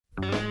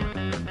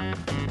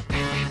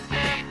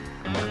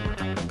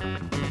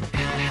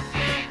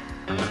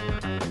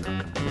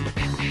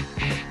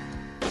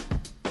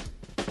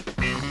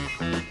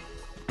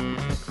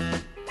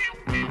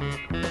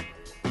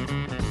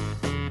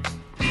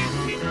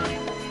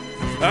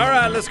All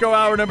right, let's go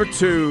hour number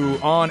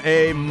 2 on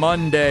a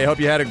Monday. Hope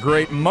you had a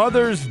great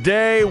Mother's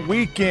Day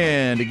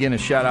weekend. Again, a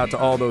shout out to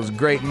all those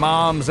great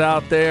moms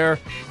out there.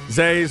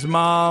 Zay's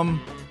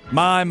mom,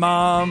 my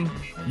mom,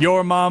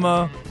 your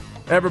mama,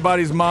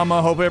 everybody's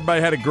mama. Hope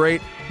everybody had a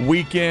great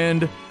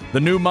weekend.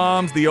 The new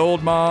moms, the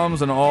old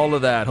moms, and all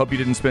of that. Hope you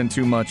didn't spend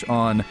too much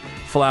on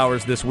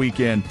flowers this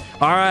weekend.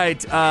 All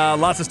right,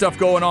 lots of stuff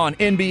going on.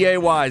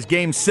 NBA-wise,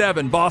 Game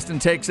 7, Boston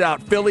takes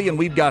out Philly, and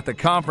we've got the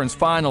conference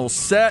finals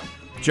set.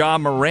 Ja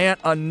Morant,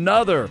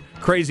 another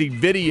crazy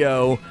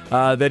video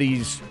that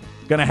he's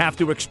going to have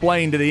to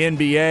explain to the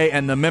NBA,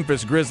 and the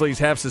Memphis Grizzlies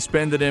have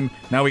suspended him.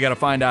 Now we got to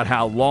find out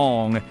how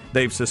long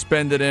they've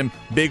suspended him.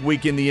 Big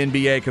week in the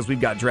NBA because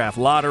we've got draft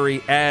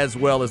lottery as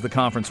well as the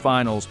conference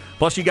finals.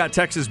 Plus you got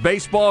Texas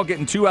baseball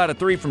getting 2 out of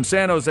 3 from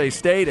San Jose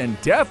State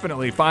and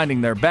definitely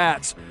finding their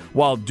bats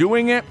while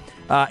doing it.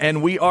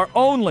 And we are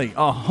only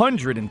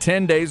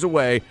 110 days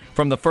away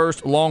from the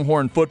first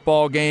Longhorn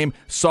football game.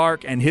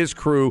 Sark and his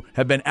crew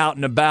have been out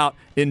and about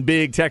in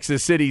big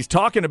Texas cities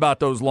talking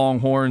about those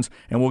Longhorns,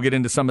 and we'll get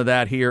into some of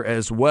that here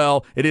as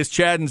well. It is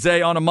Chad and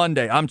Zay on a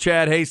Monday. I'm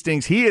Chad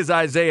Hastings. He is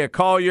Isaiah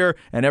Collier,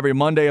 and every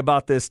Monday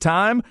about this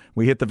time,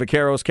 we hit the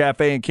Vaqueros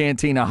Cafe and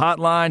Cantina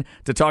hotline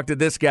to talk to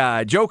this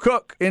guy, Joe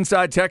Cook,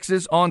 Inside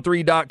Texas,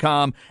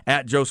 on3.com,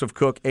 at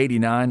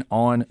JosephCook89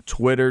 on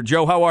Twitter.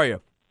 Joe, how are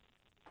you?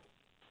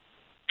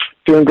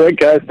 Doing great,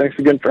 guys. Thanks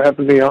again for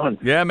having me on.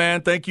 Yeah,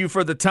 man. Thank you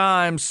for the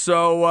time.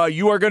 So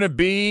you are going to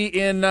be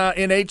in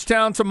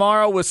H-Town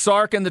tomorrow with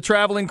Sark and the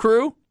traveling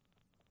crew?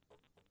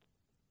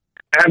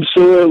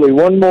 Absolutely.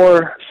 One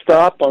more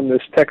stop on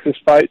this Texas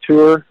Fight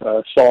Tour.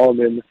 Saw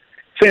him in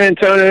San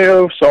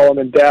Antonio, saw him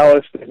in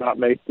Dallas. Did not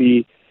make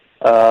the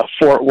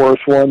Fort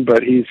Worth one,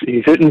 but he's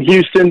hitting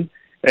Houston.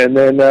 And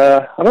then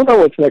I don't know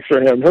what's next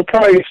for him. He'll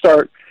probably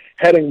start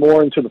heading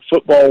more into the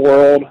football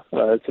world.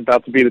 It's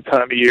about to be the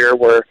time of year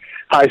where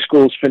high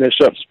schools finish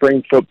up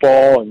spring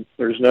football and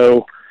there's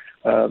no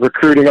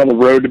recruiting on the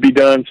road to be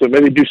done. So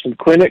maybe do some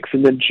clinics,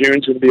 and then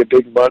June's going to be a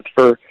big month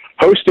for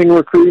hosting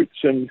recruits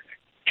and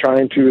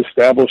trying to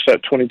establish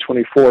that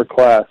 2024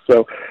 class.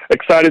 So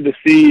excited to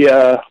see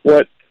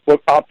what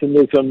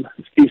optimism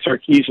Steve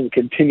Sarkisian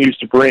continues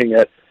to bring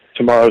at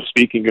tomorrow's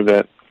speaking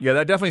event. Yeah,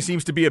 that definitely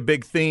seems to be a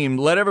big theme.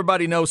 Let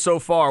everybody know so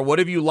far. What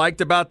have you liked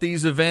about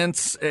these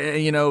events,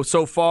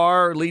 so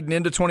far leading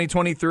into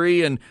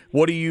 2023, and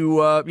what are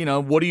you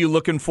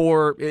looking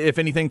for, if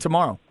anything,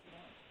 tomorrow?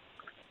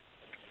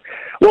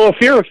 Well, if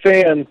you're a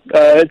fan,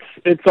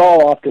 it's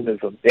all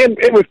optimism, and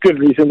with good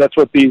reason. That's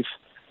what these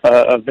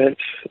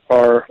events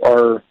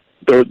are.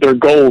 Their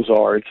goals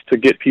are. It's to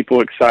get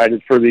people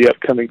excited for the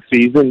upcoming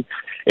season,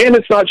 and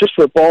it's not just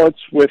football. It's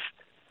with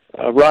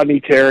Rodney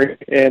Terry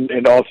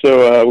and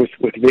also with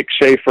Vic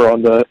Schaefer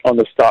on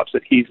the stops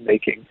that he's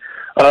making.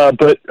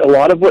 But a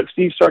lot of what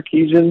Steve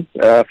Sarkisian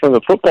from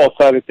the football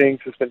side of things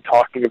has been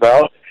talking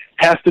about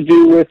has to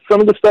do with some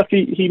of the stuff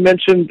he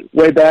mentioned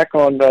way back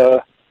on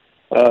the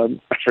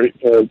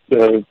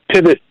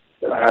Pivot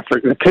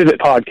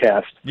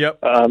podcast. Yep.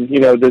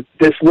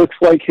 This looks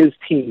like his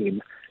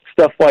team,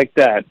 stuff like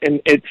that,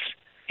 and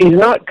he's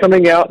not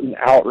coming out and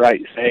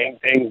outright saying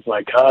things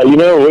like,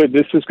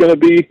 this is going to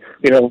be,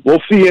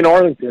 we'll see in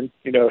Arlington.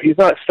 He's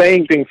not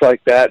saying things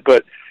like that,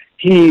 but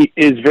he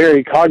is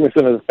very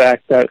cognizant of the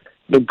fact that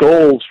the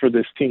goals for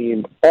this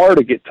team are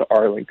to get to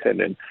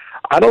Arlington. And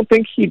I don't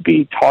think he'd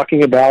be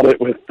talking about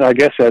it with, I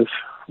guess, as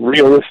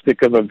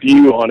realistic of a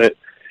view on it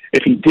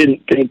if he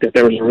didn't think that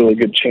there was a really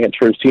good chance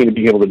for his team to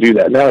be able to do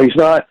that. Now, he's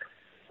not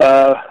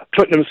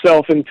putting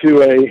himself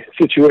into a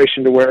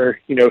situation to where,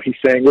 he's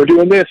saying, we're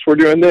doing this,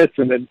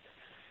 and then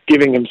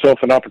giving himself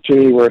an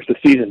opportunity where if the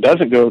season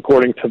doesn't go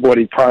according to what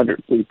he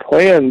privately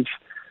plans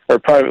or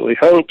privately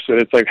hopes, and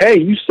it's like, hey,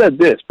 you said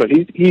this, but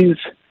he's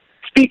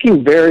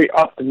speaking very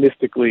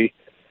optimistically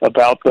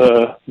about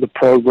the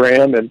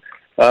program and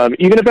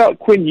even about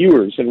Quinn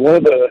Ewers. And one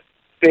of the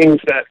things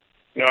that,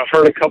 I've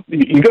heard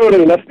you go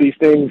to enough of these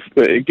things,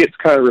 but it gets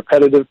kind of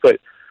repetitive,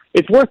 but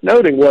it's worth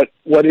noting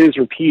what is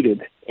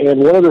repeated.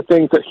 And one of the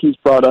things that he's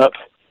brought up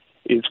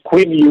is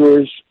Quinn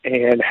Ewers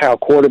and how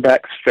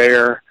quarterbacks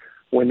fare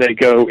when they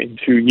go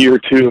into year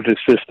 2 of his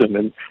system.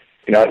 And,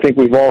 I think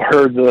we've all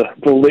heard the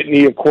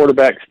litany of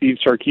quarterbacks Steve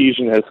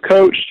Sarkisian has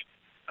coached,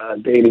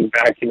 dating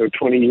back,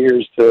 20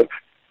 years to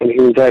when he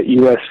was at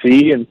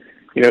USC. And,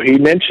 he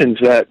mentions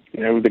that,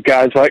 the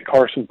guys like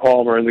Carson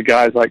Palmer and the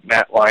guys like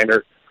Matt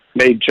Leinart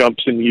made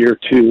jumps in year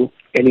 2.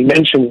 And he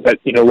mentioned that,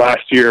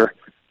 last year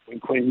when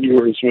Quinn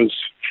Ewers was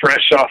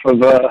fresh off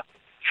of a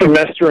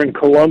semester in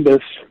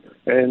Columbus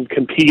and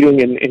competing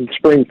in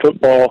spring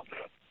football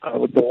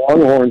with the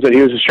Longhorns, that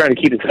he was just trying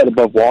to keep his head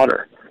above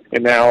water.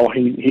 And now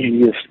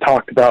he has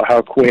talked about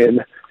how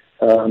Quinn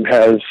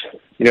has,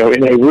 in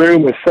a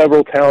room with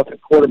several talented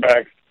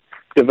quarterbacks,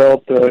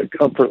 developed a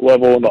comfort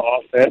level in the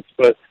offense.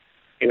 But,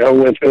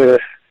 with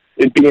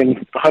it being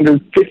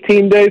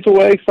 115 days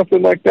away,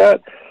 something like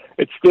that,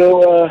 it's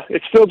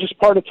still just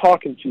part of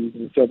talking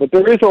season. So, but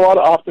there is a lot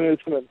of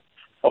optimism, and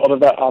a lot of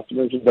that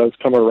optimism does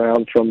come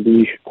around from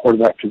the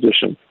quarterback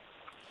position.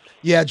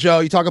 Yeah, Joe,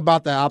 you talk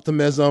about the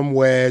optimism,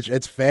 which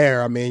it's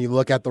fair. I mean, you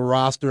look at the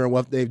roster and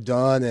what they've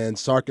done, and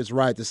Sark is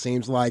right. It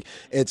seems like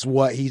it's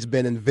what he's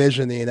been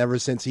envisioning ever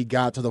since he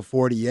got to the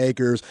 40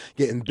 acres,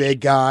 getting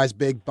big guys,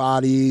 big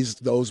bodies,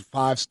 those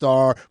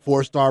 5-star,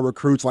 4-star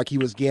recruits like he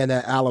was getting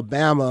at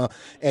Alabama.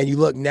 And you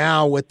look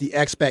now with the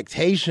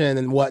expectation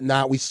and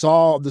whatnot, we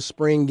saw the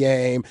spring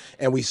game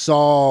and we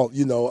saw,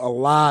 a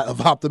lot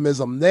of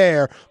optimism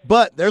there.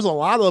 But there's a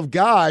lot of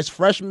guys,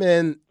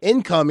 freshmen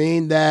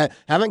incoming, that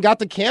haven't got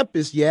to campus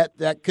yet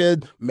that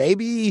could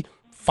maybe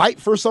fight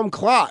for some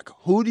clock.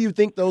 Who do you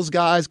think those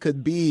guys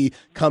could be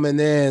coming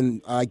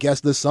in, I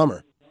guess, this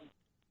summer?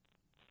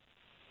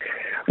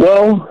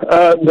 Well,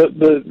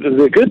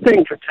 the good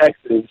thing for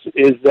Texas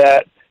is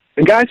that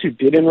the guys who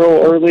did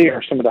enroll early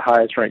are some of the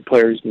highest-ranked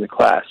players in the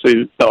class. So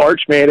the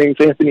Arch Mannings,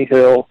 Anthony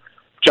Hill,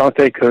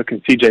 Jonte Cook,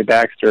 and C.J.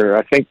 Baxter,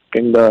 I think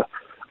in the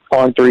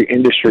On3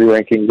 industry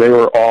ranking, they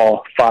were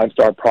all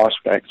 5-star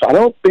prospects. So I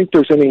don't think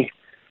there's any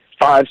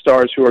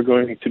 5-stars who are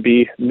going to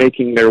be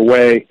making their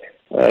way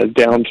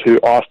down to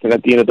Austin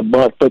at the end of the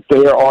month. But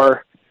there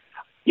are,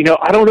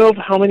 I don't know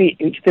how many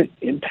instant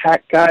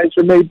impact guys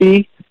there may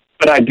be,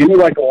 but I do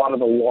like a lot of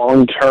the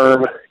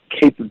long-term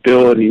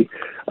capability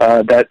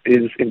that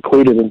is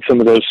included in some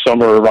of those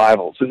summer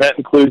arrivals. And that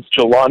includes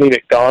Jelani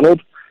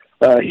McDonald.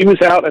 He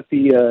was out at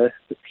the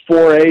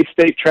 4A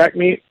state track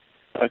meet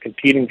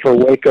competing for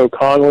Waco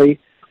Conley.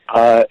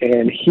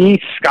 And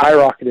he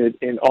skyrocketed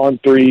in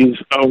On3's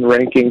own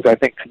rankings, I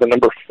think, to the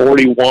number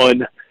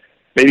 41,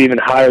 maybe even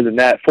higher than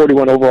that,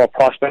 41 overall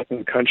prospect in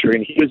the country.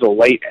 And he was a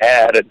late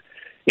add. And,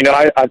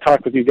 I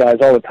talk with you guys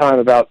all the time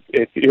about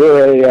if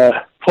you're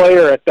a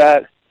player at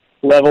that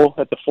level,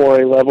 at the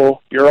 4A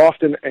level, you're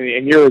often,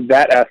 and you're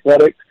that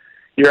athletic,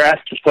 you're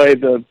asked to play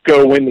the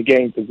go win the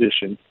game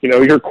position.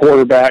 You're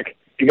quarterback,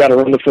 you got to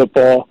run the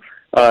football,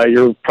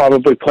 you're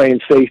probably playing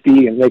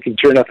safety and making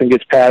sure nothing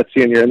gets past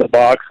you and you're in the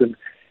box. And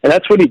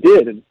that's what he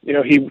did. And,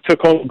 he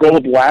took home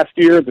gold last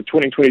year, the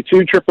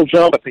 2022 triple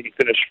jump. I think he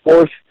finished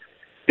 4th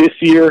this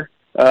year.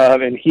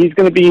 And he's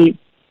going to be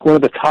one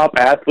of the top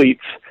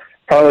athletes,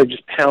 probably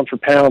just pound for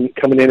pound,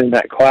 coming in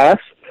that class.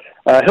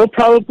 He'll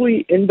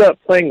probably end up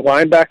playing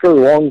linebacker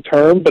long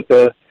term, but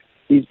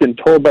he's been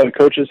told by the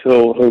coaches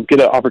he'll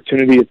get an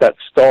opportunity at that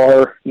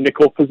star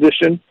nickel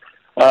position.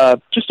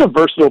 Just a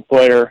versatile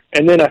player.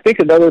 And then I think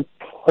another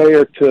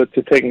player to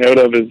take note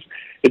of is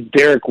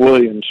Derek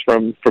Williams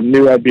from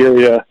New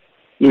Iberia,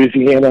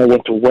 Louisiana,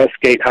 went to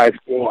Westgate High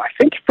School. I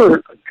think for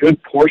a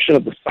good portion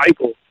of the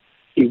cycle,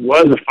 he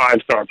was a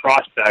 5-star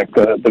prospect.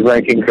 The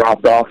ranking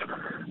dropped off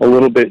a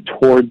little bit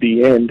toward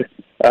the end.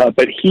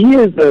 But he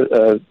is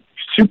a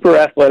super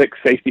athletic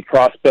safety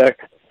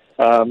prospect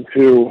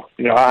who,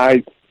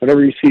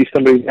 whenever you see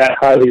somebody that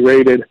highly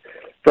rated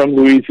from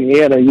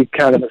Louisiana, you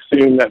kind of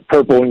assume that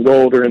purple and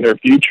gold are in their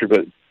future.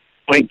 But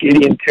Blake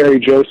Gideon, Terry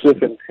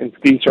Joseph, and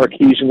Steve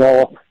Sarkisian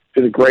all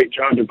did a great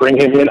job to bring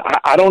him in.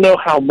 I don't know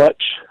how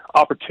much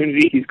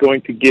opportunity he's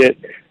going to get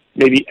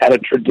maybe at a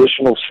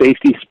traditional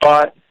safety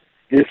spot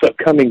this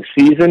upcoming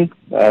season.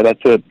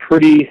 That's a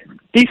pretty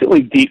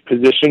decently deep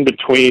position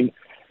between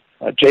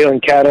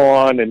Jalen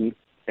Catalon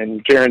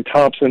and Jaron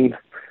Thompson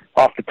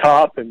off the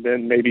top, and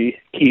then maybe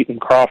Keaton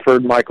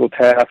Crawford, Michael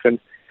Taff, and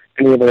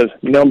any of a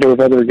number of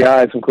other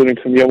guys, including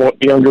some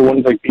younger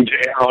ones like B.J.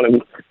 Allen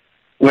and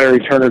Larry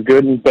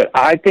Turner-Gooden. But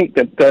I think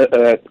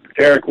that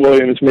Derek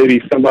Williams may be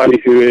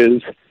somebody who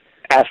is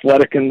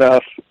athletic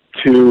enough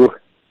to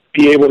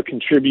be able to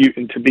contribute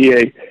and to be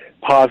a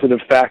positive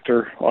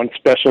factor on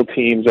special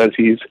teams as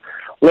he's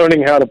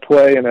learning how to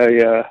play in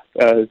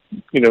a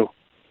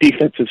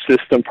defensive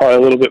system, probably a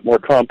little bit more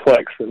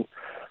complex than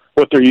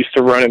what they're used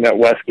to running at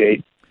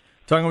Westgate.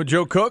 Talking with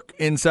Joe Cook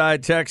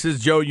inside Texas.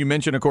 Joe, you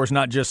mentioned, of course,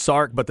 not just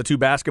Sark, but the 2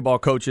 basketball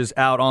coaches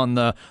out on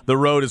the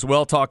road as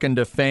well, talking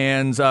to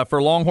fans.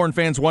 For Longhorn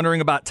fans wondering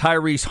about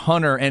Tyrese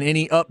Hunter and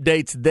any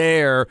updates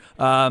there,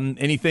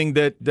 anything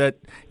that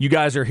you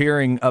guys are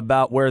hearing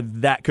about where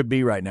that could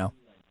be right now?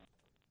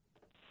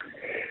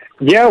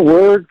 Yeah,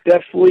 we're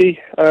definitely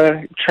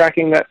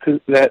tracking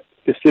that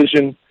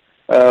decision,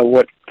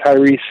 what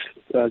Tyrese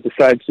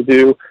decides to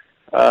do,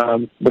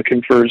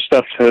 looking for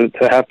stuff to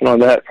happen on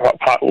that.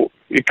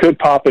 It could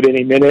pop at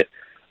any minute.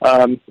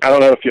 I don't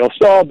know if y'all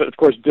saw, but of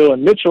course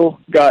Dylan Mitchell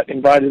got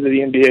invited to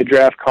the NBA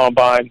Draft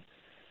Combine,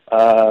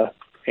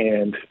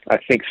 and I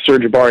think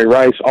Sir'Jabari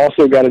Rice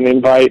also got an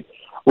invite.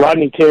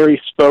 Rodney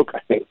Terry spoke, I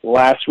think,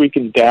 last week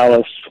in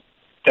Dallas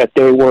that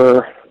they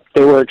were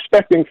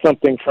expecting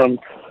something from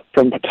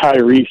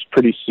Tyrese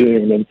pretty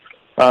soon. And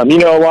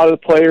a lot of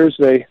the players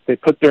they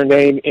put their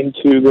name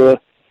into the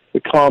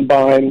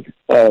combine,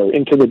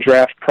 into the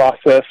draft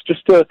process,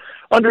 just to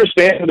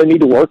understand what they need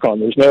to work on.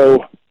 There's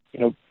no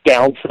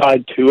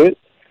downside to it.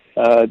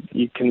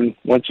 You can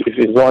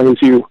as long as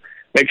you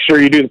make sure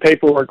you do the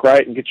paperwork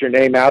right and get your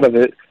name out of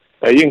it,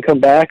 you can come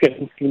back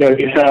and you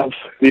have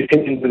the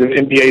opinions of the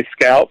NBA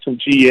scouts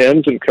and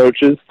GMs and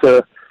coaches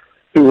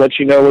who let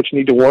you know what you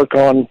need to work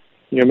on,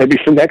 maybe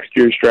for next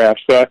year's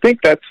draft. So I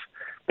think that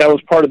was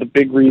part of the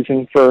big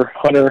reason for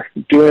Hunter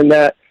doing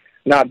that.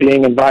 not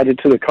being invited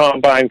to the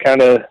combine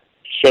kind of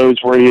shows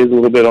where he is a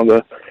little bit on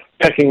the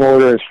pecking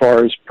order as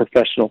far as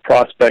professional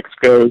prospects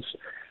goes.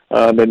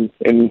 And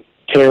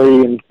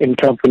Terry and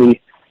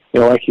company,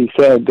 like he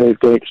said,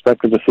 they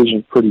expect a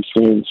decision pretty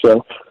soon.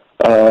 So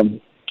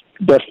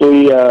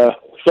definitely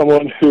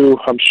someone who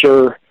I'm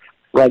sure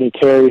Rodney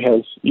Terry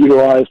has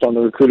utilized on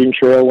the recruiting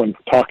trail when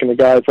talking to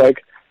guys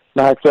like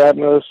Max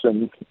Abnos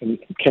and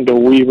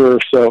Kendall Weaver.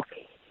 So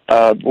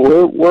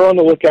we're on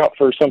the lookout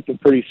for something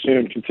pretty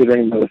soon,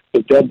 considering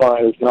the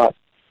deadline is not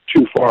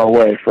too far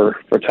away for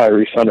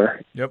Tyrese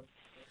Hunter. Yep.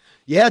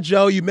 Yeah,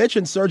 Joe, you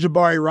mentioned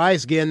Sir'Jabari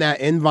Rice getting that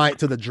invite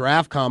to the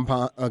draft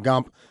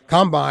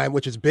combine,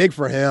 which is big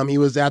for him. He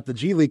was at the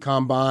G League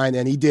combine,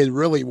 and he did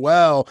really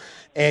well.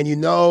 And,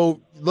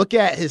 look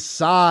at his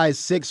size,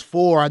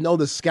 6'4". I know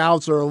the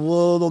scouts are a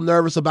little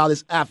nervous about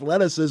his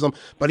athleticism,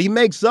 but he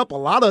makes up a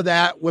lot of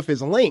that with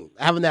his length,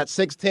 having that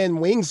 6'10"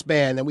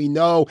 wingspan, and we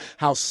know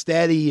how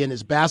steady and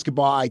his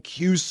basketball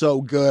IQ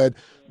so good.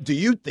 Do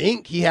you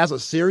think he has a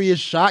serious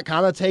shot,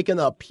 kind of taking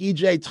a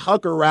PJ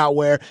Tucker route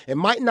where it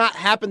might not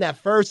happen at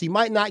first, he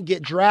might not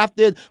get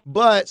drafted,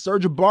 but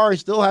Sir'Jabari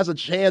still has a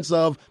chance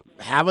of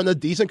having a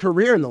decent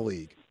career in the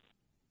league?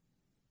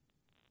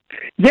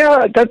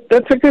 Yeah,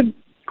 that's a good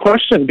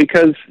question,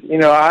 because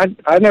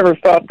I never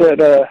thought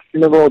that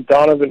remember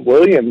Donovan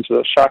Williams,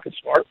 a Shaka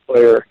Smart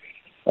player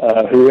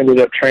who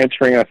ended up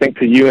transferring, I think,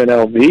 to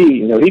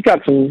UNLV. He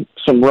got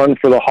some run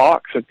for the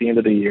Hawks at the end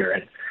of the year,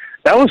 and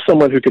that was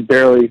someone who could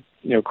barely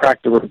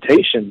crack the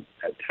rotation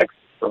at Texas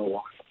for a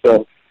while.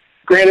 So,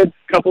 granted,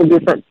 a couple of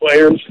different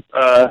players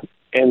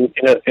in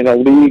a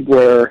league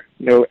where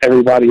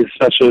everybody is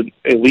such an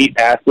elite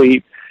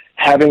athlete,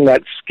 having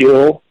that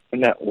skill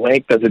and that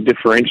length as a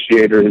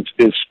differentiator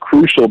is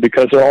crucial,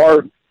 because there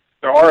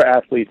are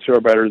athletes who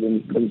are better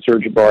than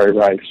Sir'Jabari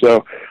Rice.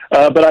 So,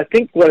 but I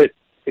think what it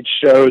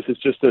shows is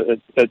just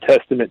a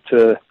testament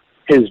to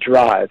his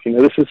drive.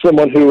 This is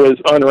someone who was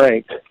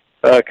unranked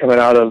coming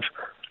out of,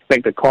 I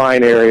think, the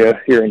Klein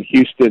area here in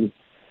Houston,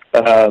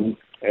 before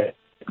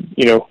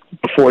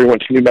he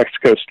went to New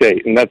Mexico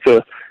State. And that's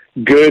a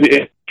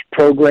good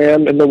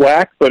program in the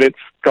WAC, but it's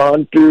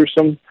gone through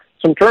some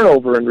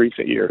turnover in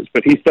recent years.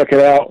 But he stuck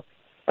it out,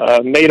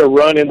 made a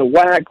run in the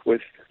WAC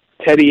with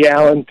Teddy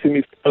Allen,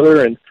 Timmy's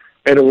brother, and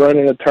made a run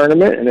in a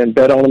tournament, and then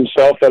bet on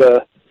himself at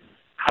a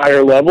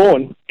higher level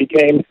and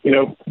became, he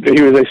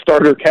was a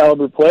starter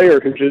caliber player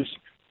who just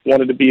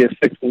wanted to be a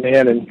sixth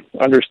man and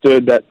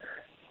understood that,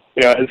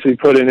 as he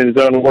put it in his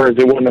own words,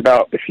 it wasn't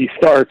about if he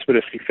starts, but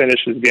if he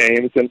finishes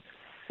games. And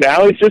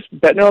now he's just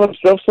betting on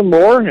himself some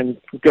more and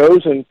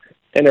goes in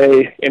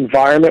a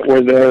environment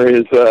where there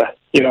is,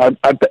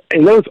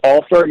 in those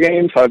All-Star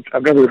games,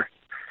 I've never,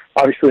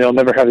 obviously I'll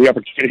never have the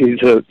opportunity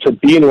to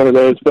be in one of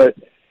those, but,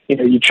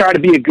 you try to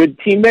be a good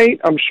teammate,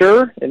 I'm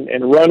sure, and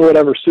run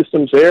whatever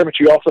system's there, but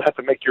you also have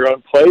to make your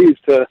own plays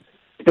to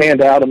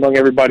stand out among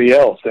everybody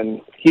else. And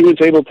he was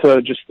able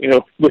to just,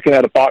 looking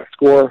at a box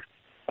score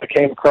I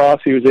came across,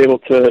 he was able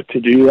to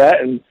do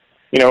that and,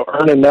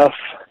 earn enough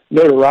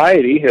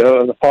notoriety,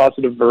 the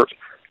positive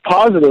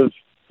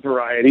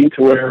variety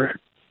to where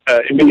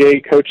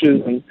NBA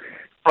coaches and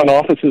front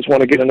offices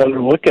want to get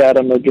another look at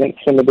him against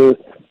some of the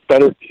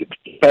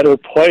better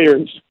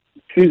players,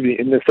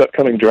 in this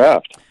upcoming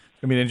draft.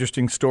 Going to be an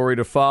interesting story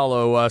to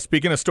follow.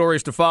 Speaking of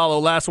stories to follow,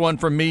 last one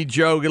from me,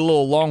 Joe. Get a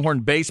little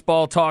Longhorn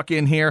baseball talk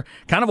in here.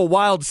 Kind of a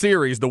wild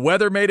series. The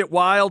weather made it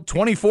wild.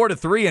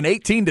 24-3 and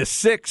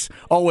 18-6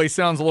 always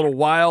sounds a little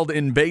wild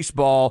in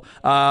baseball.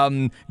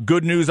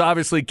 Good news,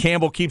 obviously,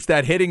 Campbell keeps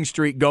that hitting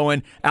streak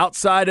going.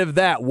 Outside of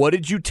that, what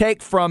did you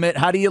take from it?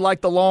 How do you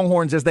like the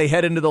Longhorns as they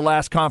head into the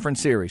last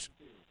conference series?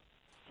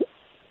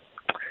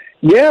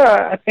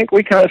 Yeah, I think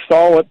we kind of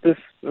saw what this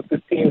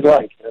team's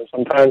like.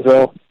 Sometimes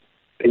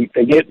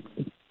they get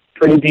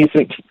pretty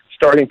decent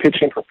starting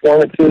pitching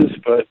performances,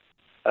 but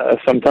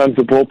sometimes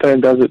the bullpen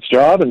does its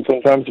job, and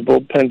sometimes the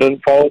bullpen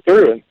doesn't follow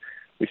through. And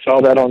we saw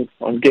that on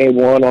game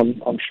one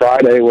on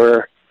Friday,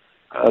 where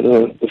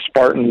the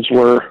Spartans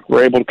were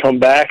able to come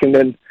back. And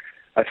then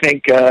I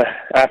think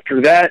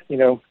after that,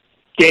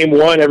 game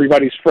one,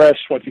 everybody's fresh.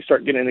 Once you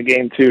start getting into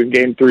game two and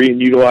game three and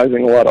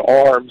utilizing a lot of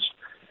arms,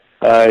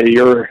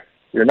 you're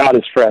not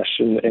as fresh,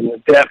 and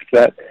the depth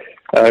that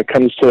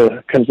comes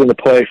into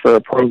play for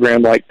a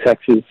program like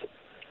Texas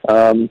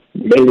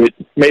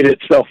made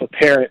itself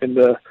apparent in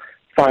the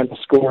final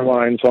score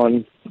lines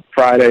on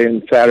Friday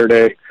and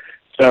Saturday.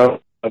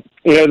 So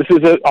this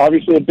is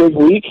obviously a big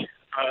week.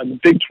 The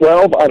Big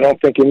 12, I don't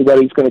think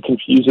anybody's going to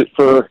confuse it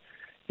for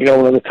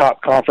one of the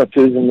top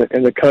conferences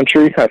in the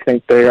country. I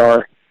think they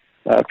are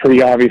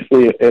pretty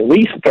obviously at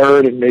least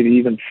third and maybe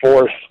even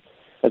fourth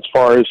as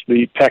far as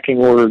the pecking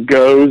order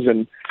goes,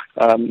 and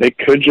they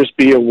could just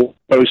be a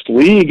host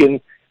league, and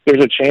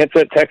there's a chance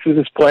that Texas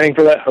is playing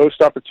for that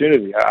host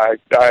opportunity.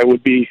 I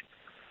would be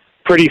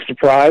pretty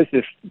surprised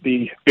if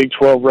the Big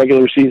 12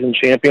 regular season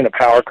champion, a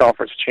power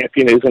conference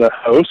champion, isn't a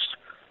host.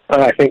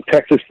 I think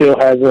Texas still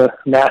has a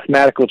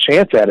mathematical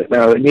chance at it.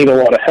 Now, they need a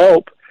lot of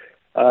help,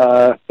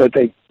 but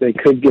they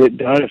could get it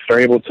done if they're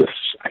able to,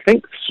 I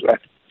think,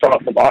 saw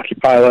them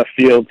occupy left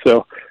field.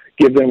 So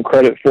give them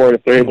credit for it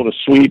if they're able to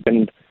sweep.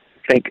 And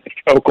I think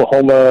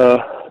Oklahoma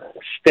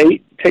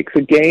State takes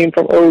a game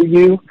from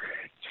OU.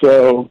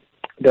 So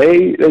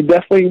they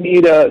definitely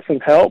need some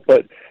help,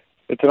 but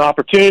it's an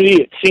opportunity.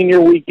 It's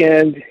senior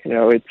weekend. You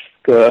know,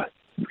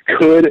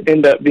 could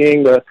end up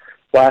being the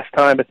last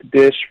time at the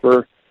Dish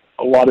for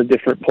a lot of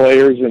different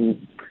players.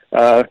 And,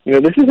 you know,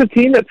 this is a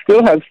team that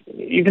still has,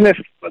 even if,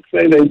 let's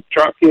say, they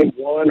drop game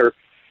one or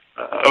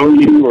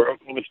OU or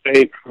Oklahoma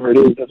State, or it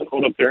is, doesn't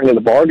hold up their end of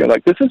the bargain.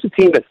 Like, this is a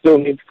team that still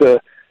needs to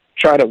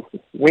try to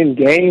win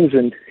games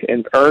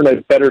and earn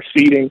a better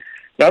seeding,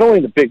 not only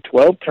in the Big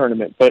 12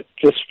 tournament, but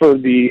just for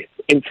the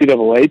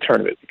NCAA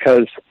tournament.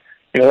 Because,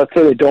 you know, let's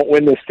say they don't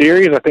win this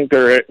series, I think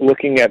they're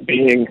looking at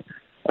being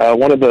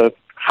one of the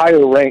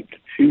higher-ranked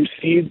 2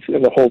 seeds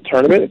in the whole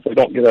tournament if they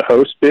don't get a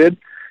host bid.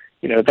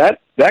 You know,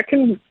 that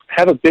can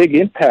have a big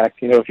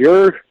impact. You know, if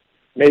you're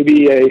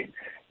maybe a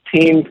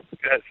team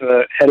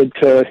that's headed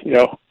to, you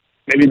know,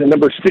 maybe the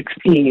number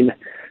 16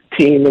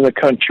 team in the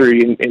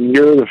country, and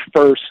you're the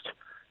first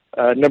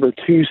number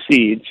 2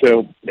 seed,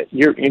 so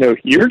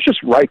you're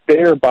just right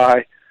there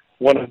by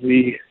one of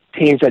the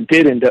teams that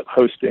did end up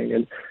hosting.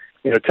 And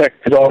you know,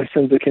 Texas always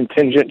sends a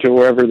contingent to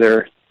wherever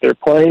they're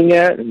playing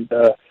at, and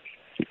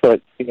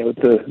but you know,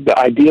 the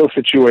ideal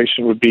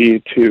situation would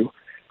be to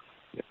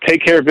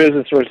take care of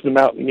business versus the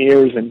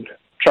Mountaineers and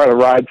try to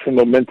ride some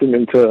momentum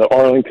into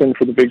Arlington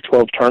for the Big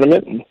 12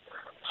 tournament and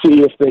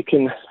see if they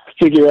can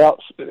figure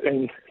out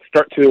and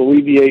start to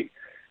alleviate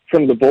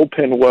some of the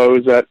bullpen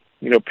woes that,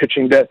 you know,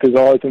 pitching depth is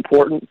always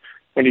important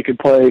when you could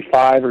play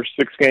 5 or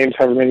 6 games,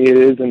 however many it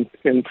is,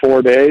 in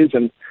 4 days.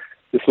 And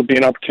this will be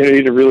an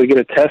opportunity to really get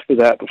a test of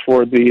that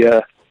before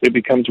it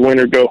becomes win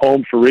or go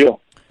home for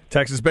real.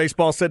 Texas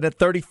baseball sitting at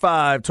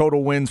 35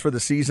 total wins for the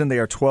season. They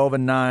are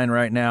 12-9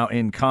 right now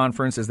in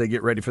conference as they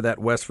get ready for that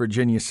West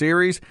Virginia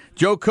series.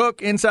 Joe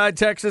Cook, Inside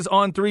Texas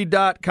on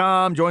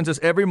 3.com, joins us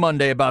every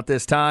Monday about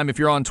this time. If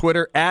you're on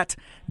Twitter, at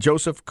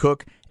Joseph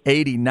Cook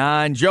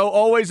 89. Joe,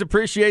 always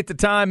appreciate the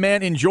time,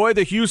 man. Enjoy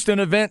the Houston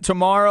event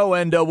tomorrow,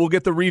 and we'll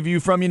get the review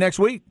from you next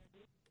week.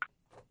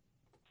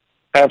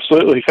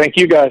 Absolutely. Thank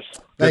you, guys.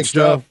 Thanks,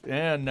 Joe.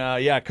 And,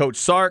 Coach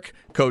Sark,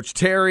 Coach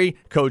Terry,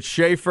 Coach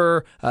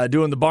Schaefer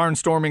doing the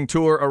barnstorming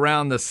tour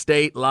around the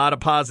state. A lot of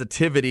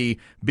positivity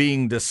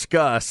being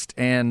discussed.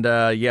 And,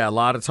 a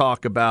lot of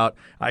talk about,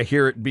 I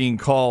hear it being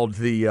called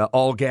the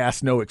all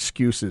gas, no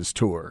excuses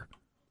tour.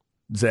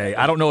 Zay.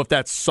 I don't know if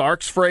that's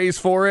Sark's phrase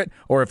for it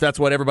or if that's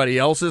what everybody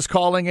else is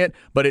calling it,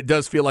 but it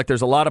does feel like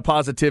there's a lot of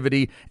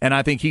positivity, and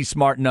I think he's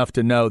smart enough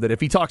to know that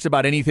if he talks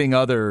about anything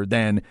other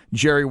than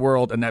Jerry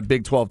World and that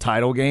Big 12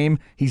 title game,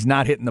 he's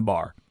not hitting the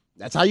bar.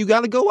 That's how you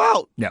got to go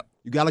out. Yeah.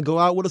 You got to go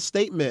out with a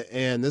statement,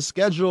 and this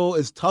schedule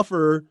is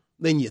tougher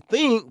than you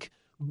think,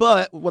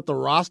 but what the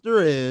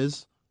roster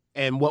is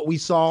and what we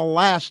saw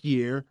last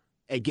year,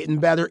 and getting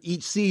better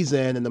each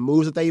season, and the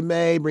moves that they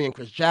made, bringing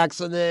Chris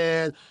Jackson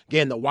in,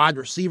 getting the wide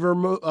receiver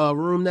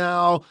room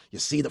now. You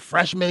see the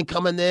freshmen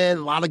coming in.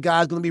 A lot of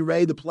guys going to be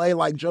ready to play,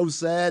 like Joe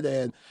said.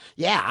 And,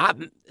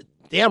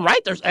 damn right,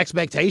 there's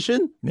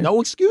expectation. Yeah.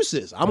 No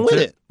excuses. I'm with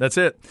it. That's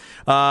it.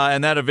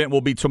 And that event will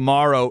be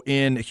tomorrow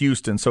in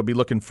Houston. So be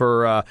looking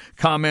for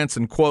comments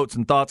and quotes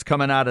and thoughts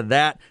coming out of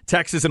that.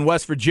 Texas and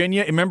West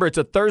Virginia. Remember, it's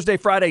a Thursday,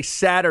 Friday,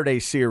 Saturday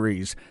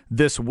series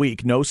this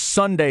week. No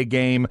Sunday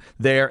game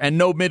there and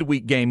no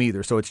midweek game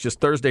either. So it's just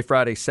Thursday,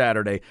 Friday,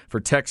 Saturday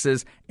for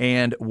Texas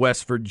and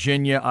West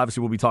Virginia.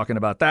 Obviously, we'll be talking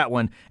about that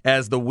one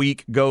as the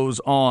week goes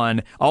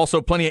on.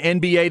 Also, plenty of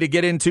NBA to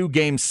get into.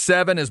 Game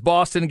 7 as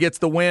Boston gets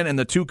the win and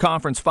the 2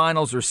 conference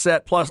finals are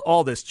set. Plus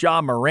all this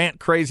Ja Morant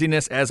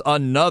craziness as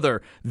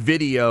another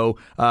video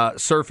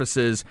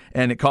surfaces,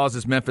 and it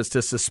causes Memphis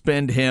to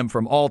suspend him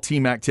from all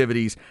team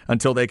activities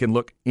until they can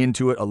look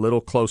into it a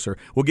little closer.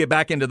 We'll get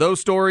back into those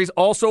stories.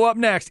 Also up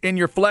next in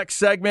your Flex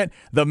segment,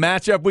 the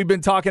matchup we've been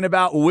talking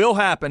about will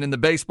happen in the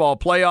baseball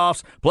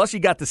playoffs. Plus,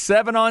 you got the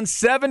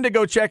 7-on-7 to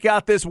go check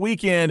out this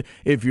weekend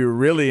if you're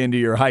really into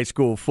your high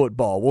school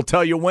football. We'll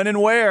tell you when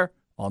and where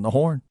on the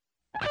Horn.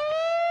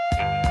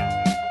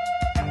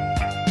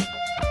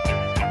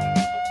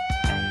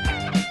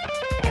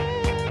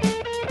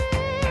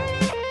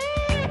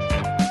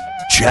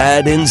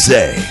 Chad and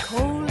Zay.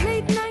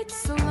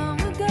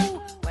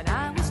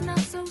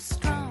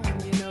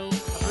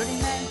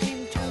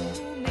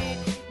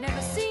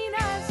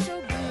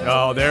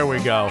 Oh, there we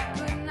go.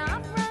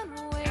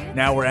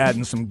 Now we're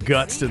adding some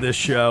guts to this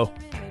show.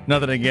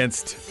 Nothing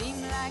against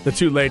the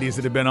 2 ladies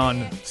that have been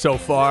on so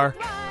far.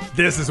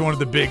 This is one of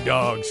the big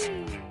dogs.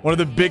 One of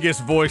the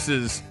biggest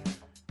voices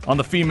on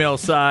the female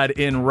side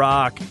in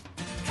rock.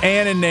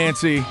 Ann and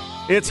Nancy.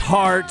 It's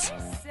Heart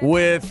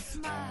with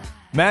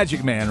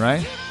Magic Man,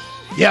 right?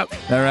 Yep.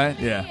 All right?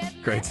 Yeah.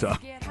 Great song.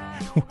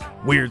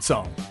 Weird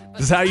song.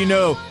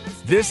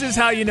 This is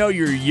how you know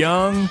you're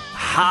young,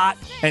 hot,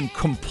 and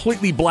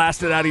completely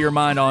blasted out of your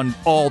mind on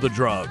all the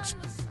drugs.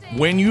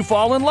 When you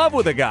fall in love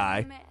with a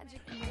guy,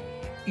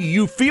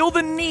 you feel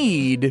the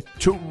need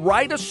to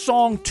write a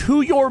song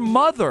to your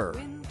mother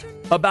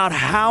about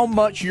how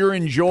much you're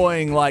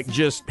enjoying, like,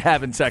 just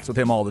having sex with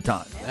him all the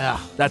time. Yeah.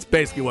 That's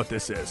basically what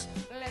this is.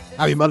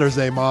 Happy Mother's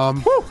Day,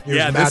 Mom. Here's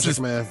Yeah, magic, this is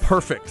man.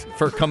 perfect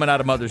for coming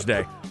out of Mother's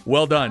Day.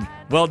 Well done.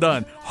 Well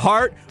done.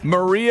 Hart,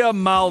 Maria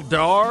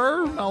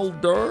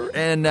Maldar,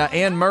 and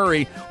Ann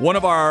Murray, one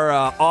of our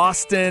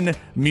Austin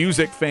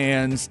music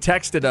fans,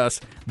 texted us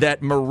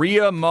that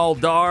Maria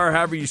Maldar,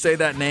 however you say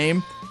that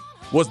name,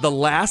 was the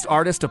last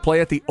artist to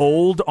play at the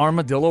old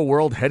Armadillo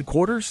World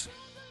headquarters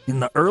in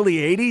the early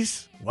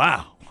 80s.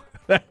 Wow.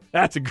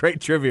 That's a great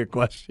trivia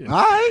question.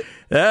 All right.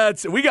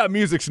 We got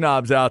music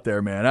snobs out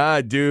there, man.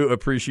 I do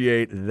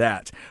appreciate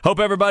that. Hope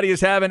everybody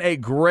is having a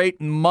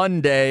great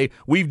Monday.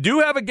 We do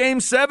have a Game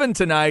 7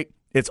 tonight.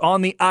 It's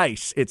on the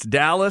ice. It's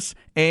Dallas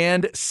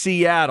and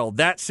Seattle.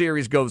 That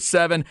series goes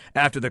 7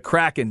 after the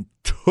Kraken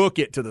took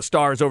it to the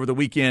Stars over the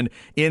weekend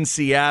in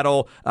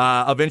Seattle.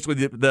 Eventually,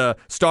 the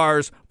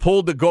Stars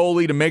pulled the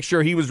goalie to make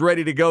sure he was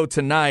ready to go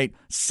tonight.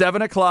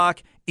 7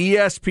 o'clock,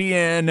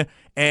 ESPN,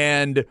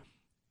 and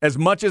as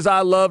much as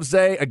I love,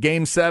 Zay, a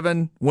Game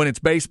 7 when it's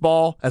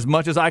baseball, as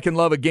much as I can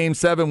love a Game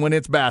 7 when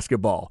it's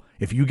basketball,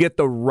 if you get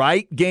the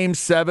right Game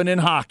 7 in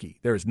hockey,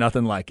 there is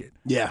nothing like it.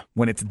 Yeah.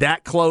 When it's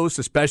that close,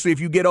 especially if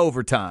you get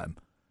overtime,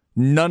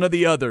 none of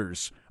the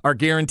others are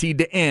guaranteed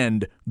to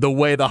end the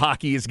way the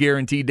hockey is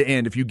guaranteed to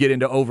end if you get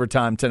into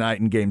overtime tonight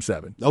in Game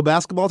 7. No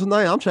basketball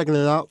tonight? I'm checking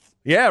it out.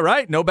 Yeah,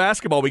 right. No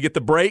basketball. We get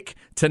the break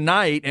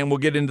tonight, and we'll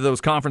get into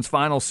those conference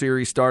final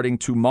series starting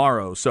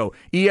tomorrow. So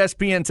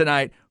ESPN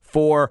tonight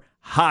for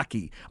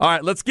hockey. All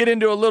right, let's get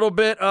into a little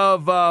bit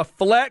of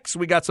flex.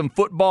 We got some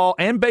football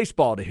and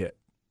baseball to hit.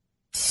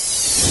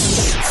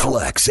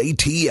 Flex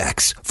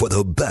ATX for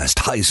the best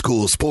high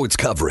school sports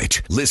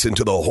coverage. Listen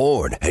to the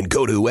Horn and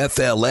go to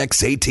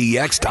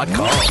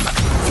FLXATX.com.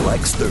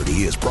 Flex 30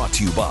 is brought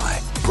to you by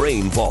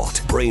Brain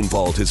Vault. Brain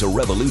Vault is a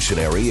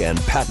revolutionary and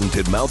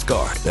patented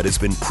mouthguard that has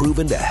been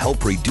proven to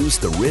help reduce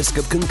the risk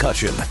of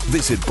concussion.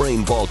 Visit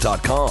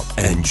BrainVault.com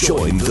and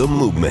join the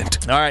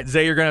movement. All right,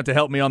 Zay, you're going to have to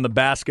help me on the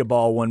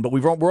basketball one, but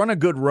we're on a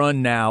good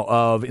run now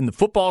of, in the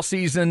football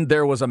season,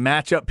 there was a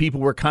matchup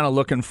people were kind of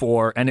looking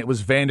for, and it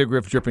was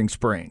Vandergrift Dripping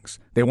Springs.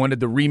 They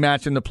wanted the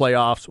rematch in the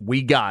playoffs.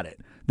 We got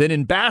it. Then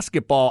in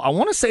basketball, I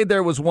want to say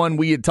there was one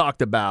we had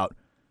talked about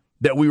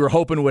that we were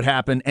hoping would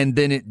happen, and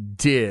then it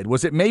did.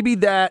 Was it maybe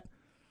that?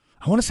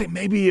 I want to say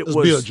maybe it was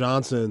Bill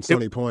Johnson,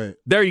 Stony Point.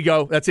 There you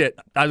go. That's it.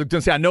 I was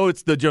going to say, I know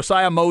it's the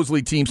Josiah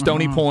Mosley team,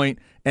 Stony Point,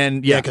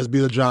 and Yeah, because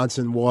Bill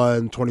Johnson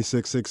won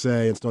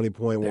 26-6A and Stony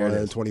Point won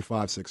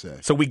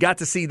 25-6A. So we got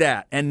to see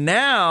that. And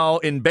now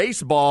in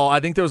baseball, I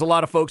think there was a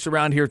lot of folks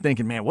around here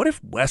thinking, man, what if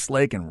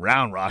Westlake and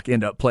Round Rock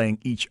end up playing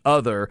each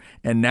other?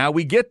 And now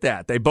we get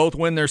that. They both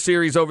win their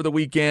series over the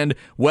weekend.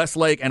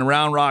 Westlake and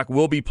Round Rock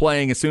will be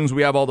playing as soon as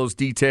we have all those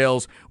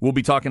details. We'll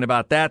be talking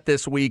about that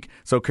this week.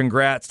 So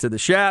congrats to the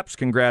Shaps.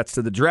 Congrats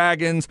to the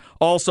Dragons.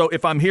 Also,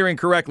 if I'm hearing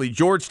correctly,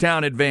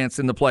 Georgetown advanced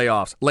in the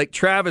playoffs. Lake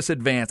Travis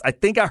advanced. I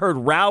think I heard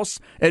Rouse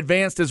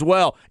advanced as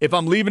well. If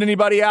I'm leaving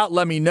anybody out,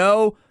 let me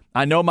know.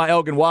 I know my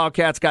Elgin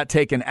Wildcats got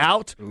taken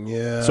out.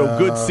 Yeah. So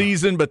good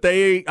season, but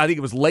I think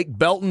it was Lake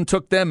Belton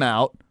took them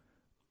out.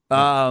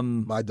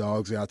 My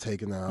dogs got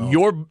taken out.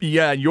 Your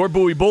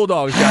Bowie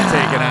Bulldogs got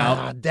taken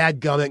out.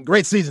 Dadgummit.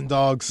 Great season,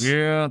 dogs.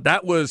 Yeah,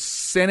 that was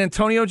San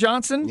Antonio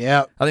Johnson.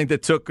 Yeah. I think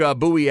that took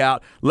Bowie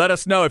out. Let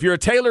us know. If you're a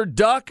Taylor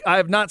Duck, I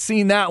have not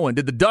seen that one.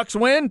 Did the Ducks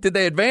win? Did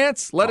they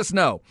advance? Let us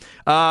know.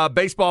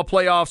 Baseball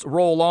playoffs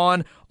roll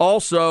on.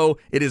 Also,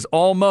 it is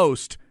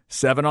almost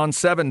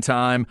 7-on-7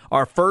 time.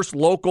 Our first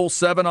local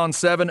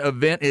 7-on-7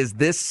 event is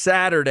this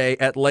Saturday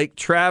at Lake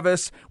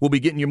Travis. We'll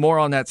be getting you more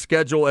on that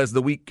schedule as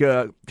the week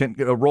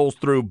rolls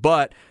through.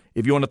 But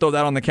if you want to throw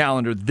that on the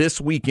calendar, this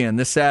weekend,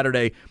 this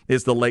Saturday,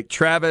 is the Lake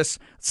Travis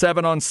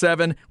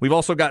 7-on-7. We've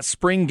also got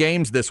spring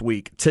games this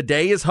week.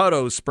 Today is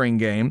Hutto's spring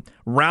game.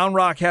 Round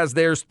Rock has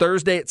theirs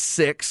Thursday at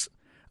 6.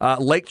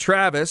 Lake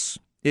Travis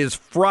is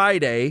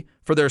Friday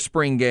for their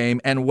spring game,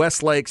 and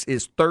Westlake's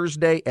is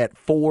Thursday at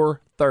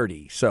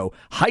 4:30. So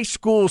high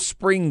school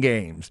spring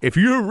games. If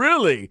you're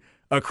really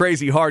a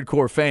crazy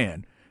hardcore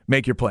fan,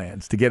 make your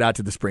plans to get out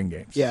to the spring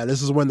games. Yeah,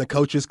 this is when the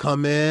coaches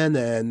come in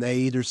and they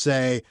either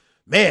say,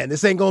 man,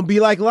 this ain't going to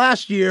be like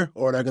last year,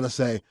 or they're going to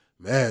say,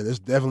 man, this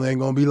definitely ain't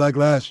going to be like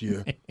last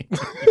year.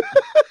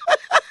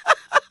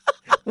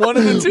 One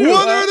of the two.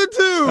 One or the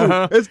two.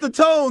 Uh-huh. It's the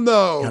tone,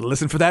 though. Gotta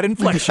listen for that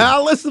inflection.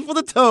 Gotta listen for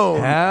the tone.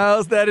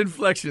 How's that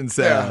inflection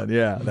sound?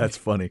 Yeah, that's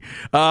funny.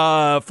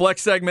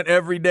 Flex segment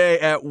every day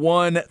at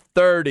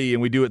 1:30,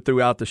 and we do it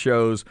throughout the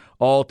shows,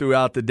 all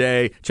throughout the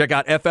day. Check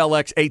out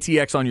FLX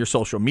ATX on your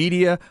social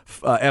media,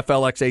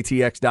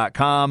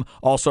 FLXATX.com.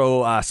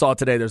 Also, I saw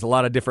today there's a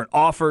lot of different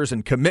offers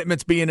and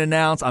commitments being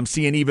announced. I'm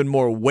seeing even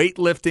more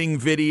weightlifting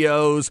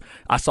videos.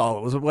 I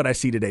saw, what I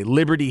see today,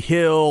 Liberty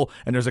Hill,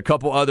 and there's a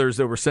couple others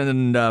that were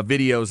sending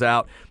videos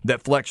out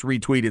that Flex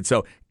retweeted.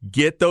 So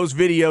get those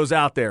videos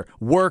out there.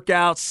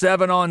 Workouts,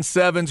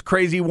 7-on-7s,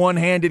 crazy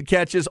one-handed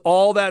catches,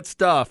 all that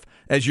stuff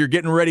as you're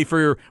getting ready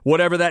for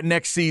whatever that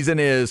next season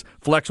is.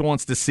 Flex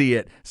wants to see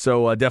it,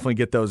 so definitely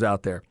get those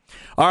out there.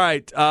 All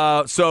right,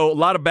 so a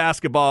lot of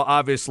basketball,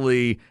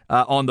 obviously,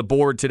 on the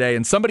board today.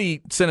 And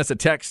somebody sent us a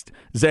text,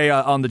 Zay,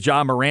 on the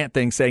Ja Morant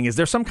thing saying, is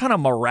there some kind of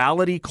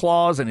morality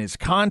clause in his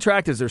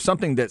contract? Is there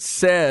something that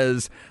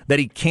says that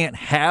he can't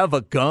have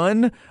a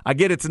gun? I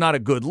get it's not a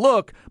good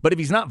look, but if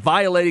he's not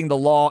violating the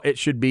law, it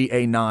should be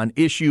a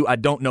non-issue. I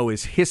don't know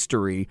his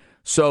history.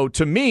 So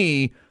to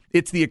me,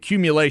 it's the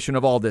accumulation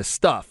of all this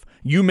stuff.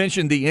 You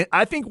mentioned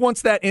I think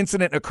once that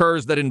incident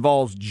occurs that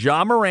involves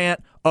Ja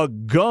Morant, a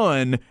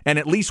gun, and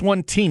at least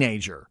one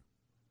teenager,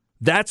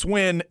 that's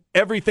when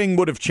everything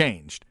would have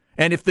changed.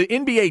 And if the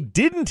NBA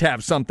didn't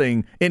have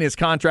something in his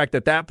contract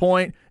at that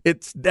point,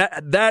 it's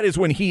that is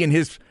when he and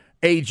his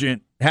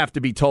agent have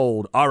to be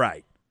told, all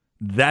right,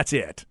 that's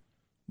it.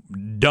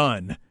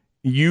 Done.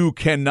 You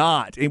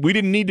cannot. We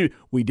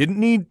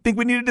didn't think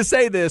we needed to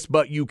say this,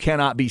 but you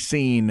cannot be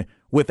seen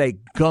with a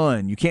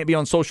gun. You can't be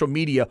on social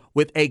media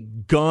with a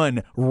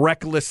gun,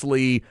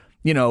 recklessly,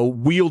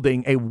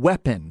 wielding a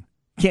weapon.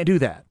 Can't do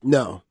that.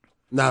 No,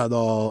 not at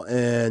all.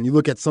 And you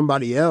look at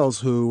somebody else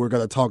who we're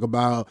going to talk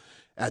about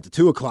at the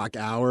 2 o'clock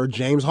hour,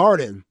 James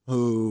Harden,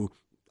 who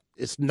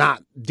is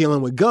not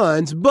dealing with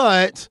guns,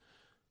 but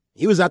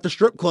he was at the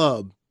strip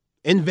club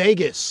in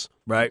Vegas.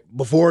 Right.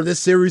 Before this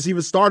series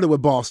even started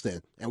with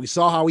Boston. And we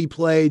saw how he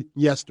played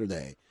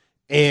yesterday.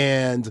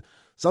 And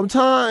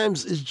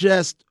sometimes it's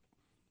just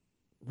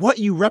what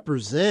you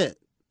represent.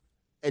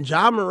 And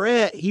Ja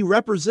Morant, he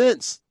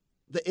represents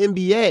the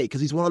NBA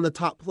because he's one of the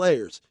top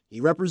players.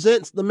 He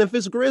represents the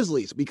Memphis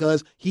Grizzlies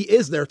because he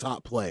is their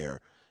top player.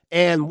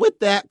 And with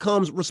that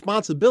comes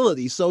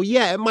responsibility. So,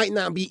 yeah, it might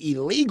not be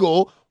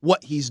illegal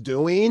what he's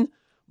doing,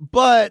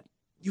 but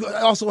you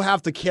also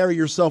have to carry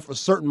yourself a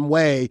certain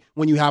way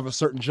when you have a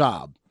certain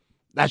job.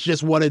 That's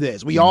just what it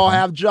is. We all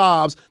have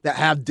jobs that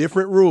have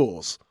different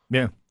rules.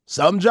 Yeah.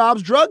 Some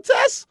jobs drug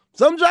test,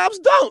 some jobs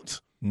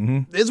don't.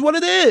 Mm-hmm. It's what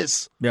it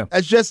is. Yeah.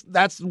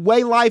 That's the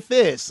way life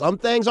is. Some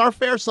things are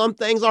fair, some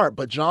things aren't.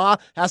 But Ja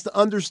has to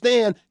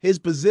understand his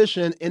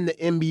position in the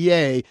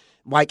NBA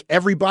like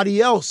everybody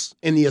else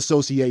in the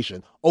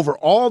association. Over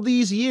all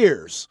these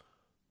years,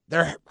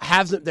 there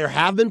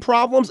have been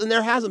problems and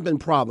there hasn't been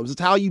problems.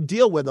 It's how you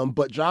deal with them.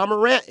 But Ja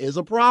Morant is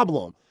a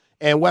problem.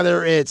 And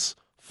whether it's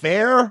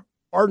fair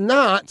or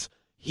not,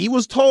 he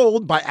was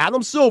told by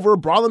Adam Silver,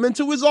 brought him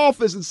into his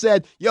office and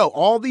said, yo,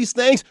 all these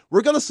things,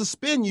 we're going to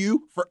suspend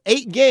you for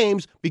 8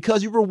 games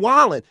because you were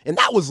wilding. And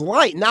that was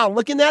light. Now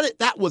looking at it,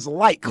 that was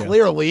light,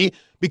 clearly,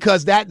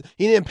 because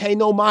he didn't pay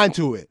no mind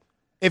to it.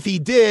 If he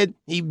did,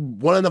 he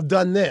wouldn't have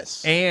done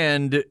this.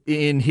 And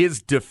in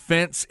his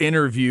defense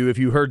interview, if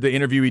you heard the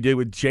interview he did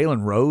with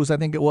Jalen Rose, I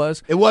think it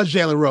was. It was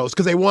Jalen Rose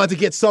because they wanted to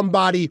get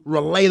somebody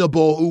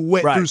relatable who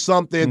went through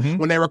something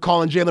when they were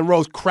calling Jalen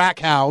Rose Crack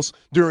House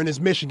during his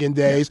Michigan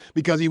days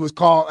because he was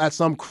called at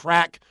some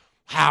crack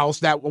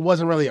house that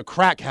wasn't really a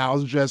crack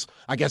house, just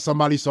I guess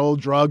somebody sold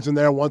drugs in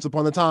there once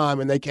upon a time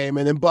and they came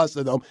in and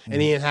busted them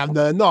and he didn't have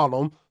nothing on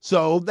them.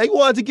 So they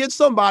wanted to get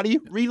somebody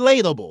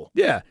relatable.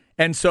 Yeah.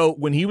 And so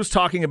when he was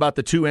talking about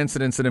the 2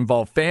 incidents that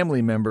involved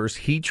family members,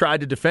 he tried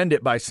to defend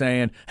it by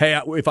saying,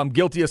 hey, if I'm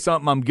guilty of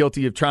something, I'm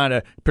guilty of trying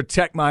to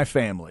protect my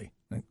family.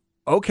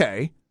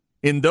 Okay.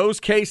 In those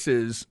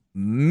cases,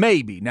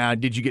 maybe. Now,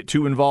 did you get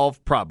too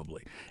involved?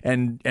 Probably.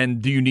 And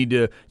do you need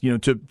to,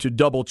 to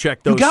double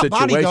check those situations? You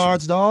got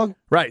bodyguards, dog.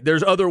 Right.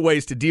 There's other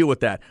ways to deal with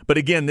that. But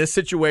again, this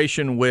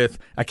situation with,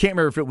 I can't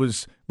remember if it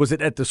was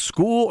it at the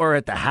school or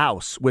at the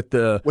house with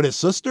his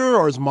sister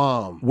or his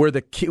mom? Where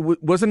the kid,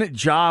 wasn't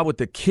it Ja with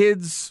the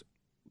kids?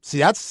 See,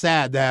 that's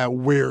sad that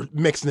we're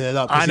mixing it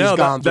up. I know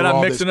that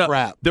I'm mixing up.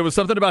 Crap. There was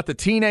something about the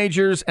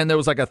teenagers, and there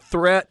was like a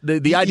threat.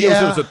 The idea was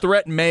there was a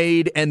threat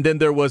made, and then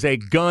there was a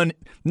gun,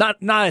 not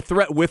a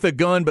threat with a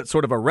gun, but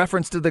sort of a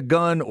reference to the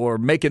gun or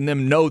making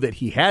them know that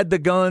he had the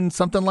gun,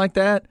 something like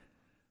that.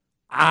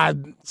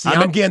 I'm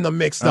getting them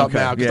mixed up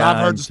now because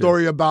I've heard the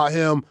story about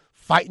him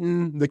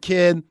fighting the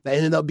kid that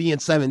ended up being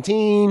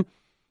 17.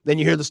 Then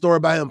you hear the story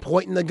about him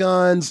pointing the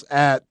guns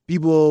at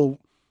people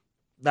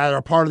that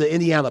are part of the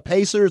Indiana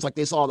Pacers, like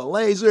they saw the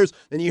lasers.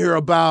 Then you hear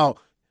about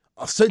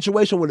a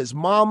situation with his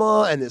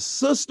mama and his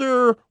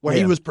sister where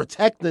he was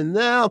protecting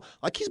them.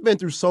 Like, he's been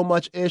through so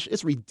much ish.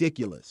 It's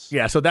ridiculous.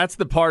 Yeah, so that's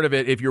the part of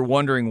it. If you're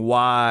wondering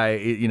why,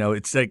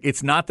 it's like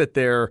it's not that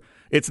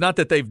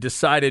they've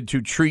decided to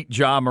treat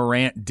Ja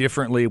Morant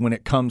differently when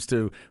it comes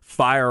to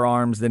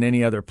firearms than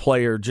any other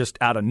player just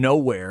out of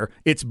nowhere.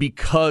 It's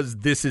because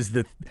this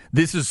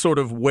is sort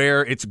of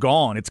where it's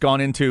gone. It's gone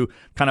into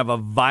kind of a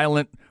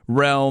violent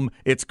realm.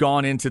 It's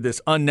gone into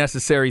this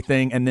unnecessary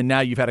thing. And then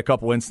now you've had a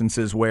couple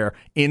instances where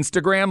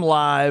Instagram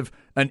Live,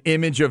 an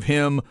image of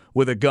him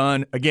with a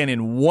gun. Again,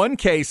 in one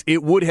case,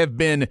 it would have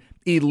been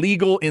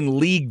illegal in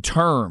league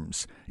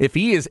terms. If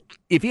he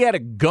had a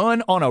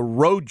gun on a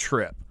road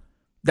trip,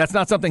 that's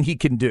not something he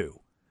can do.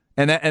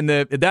 And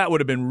that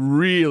would have been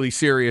really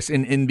serious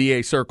in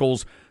NBA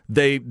circles.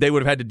 They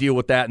would have had to deal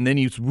with that, and then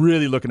he's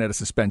really looking at a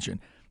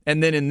suspension.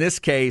 And then in this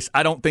case,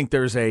 I don't think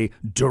there's a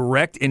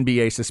direct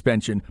NBA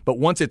suspension, but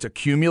once it's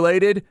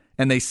accumulated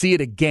and they see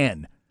it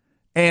again,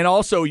 and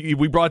also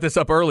we brought this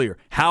up earlier,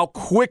 how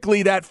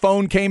quickly that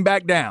phone came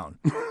back down.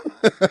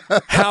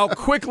 How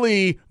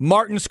quickly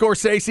Martin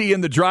Scorsese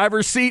in the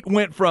driver's seat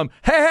went from,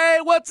 hey,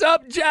 what's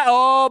up, Jack?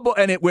 Oh,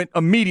 and it went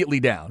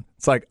immediately down.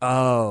 It's like,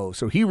 oh,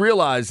 so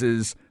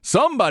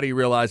somebody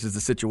realizes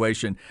the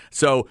situation.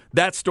 So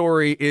that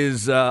story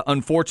is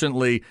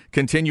unfortunately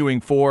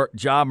continuing for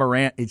Ja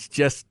Morant. It's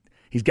just,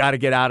 he's got to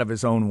get out of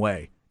his own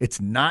way.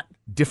 It's not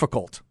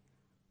difficult.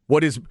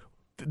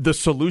 The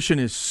solution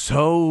is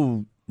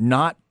so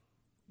not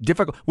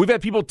difficult. We've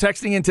had people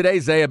texting in today,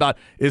 Zay, about,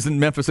 isn't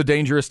Memphis a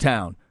dangerous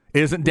town?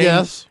 Isn't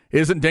dangerous?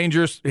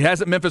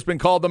 Hasn't Memphis been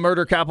called the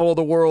murder capital of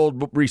the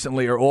world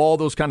recently, or all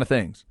those kind of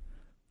things?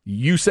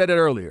 You said it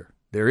earlier.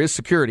 There is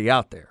security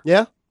out there.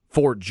 Yeah.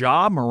 For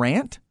Ja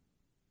Morant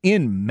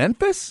in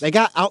Memphis? They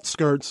got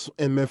outskirts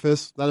in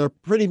Memphis that are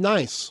pretty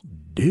nice.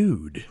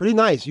 Dude. Pretty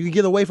nice. You can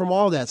get away from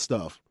all that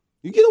stuff.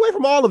 You can get away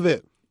from all of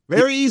it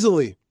very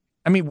easily.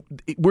 I mean,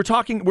 we're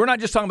not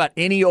just talking about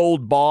any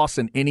old boss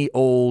and any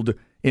old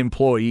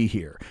employee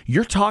here.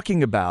 You're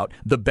talking about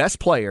the best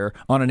player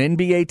on an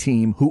NBA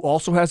team who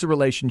also has a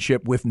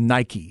relationship with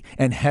Nike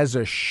and has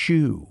a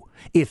shoe.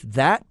 If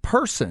that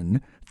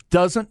person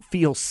doesn't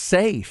feel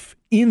safe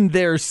in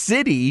their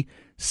city,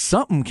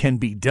 something can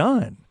be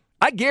done.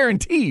 I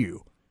guarantee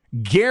you.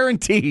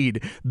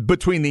 Guaranteed,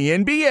 between the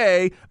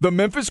NBA, the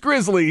Memphis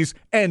Grizzlies,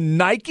 and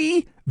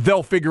Nike,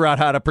 they'll figure out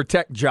how to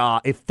protect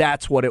Ja if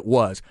that's what it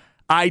was.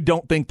 I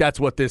don't think that's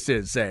what this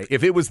is, Zay.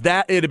 If it was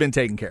that, it'd have been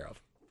taken care of.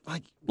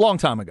 Long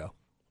time ago.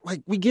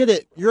 We get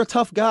it. You're a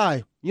tough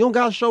guy. You don't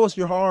got to show us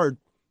you're hard.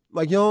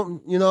 It's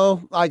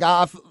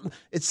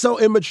so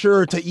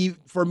immature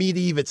for me to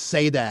even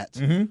say that,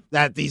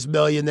 that these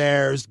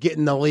millionaires get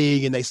in the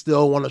league and they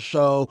still want to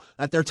show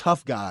that they're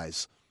tough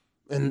guys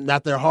and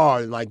that they're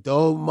hard. And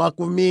don't muck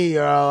with me,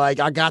 or I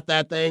got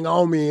that thing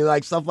on me,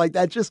 stuff like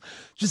that. Just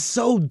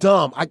so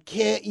dumb. I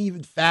can't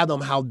even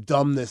fathom how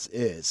dumb this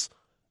is.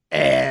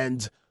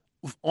 And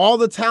with all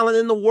the talent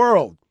in the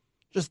world,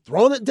 just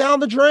throwing it down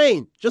the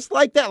drain, just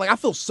like that. I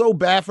feel so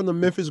bad for the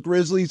Memphis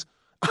Grizzlies.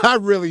 I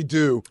really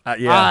do.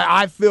 Yeah.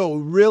 I feel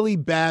really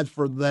bad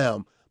for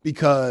them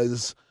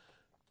because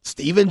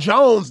Stephen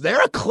Jones,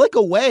 they're a click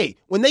away.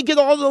 When they get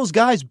all those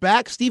guys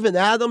back, Steven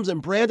Adams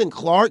and Brandon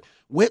Clark,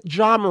 with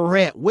Ja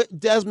Morant, with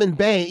Desmond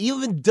Bane,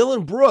 even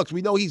Dylan Brooks,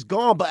 we know he's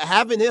gone, but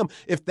having him,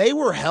 if they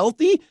were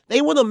healthy,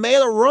 they would have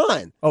made a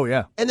run. Oh,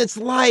 yeah. And it's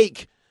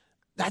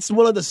that's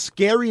one of the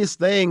scariest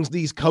things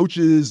these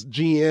coaches,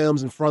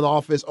 GMs, and front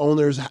office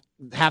owners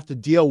have to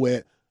deal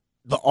with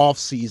the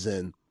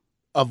offseason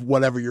of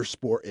whatever your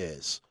sport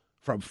is.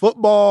 From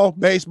football,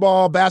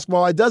 baseball,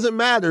 basketball, it doesn't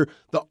matter.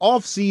 The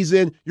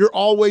offseason, you're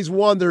always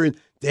wondering,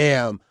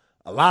 damn,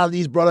 a lot of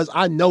these brothers,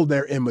 I know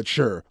they're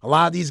immature. A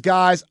lot of these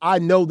guys, I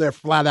know they're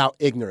flat out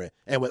ignorant.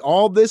 And with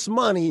all this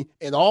money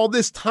and all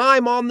this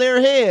time on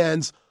their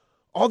hands,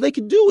 all they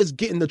can do is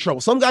get into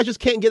trouble. Some guys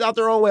just can't get out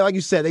their own way. Like you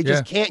said, they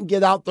just can't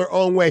get out their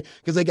own way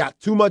because they got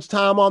too much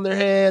time on their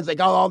hands. They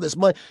got all this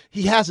money.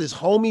 He has his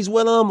homies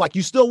with him.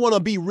 You still want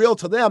to be real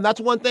to them. That's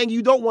one thing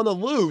you don't want to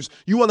lose.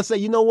 You want to say,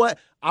 you know what?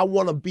 I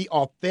want to be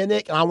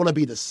authentic, and I want to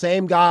be the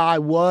same guy I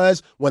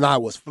was when I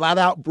was flat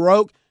out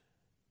broke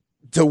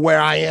to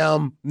where I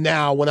am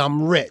now when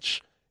I'm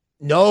rich.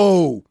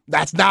 No,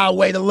 that's not a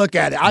way to look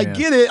at it. I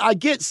get it. I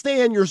get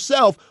staying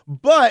yourself,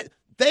 but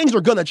things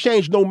are going to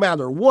change no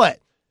matter what.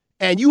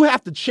 And you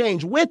have to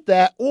change with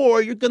that,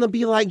 or you're going to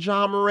be like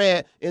Ja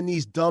Morant in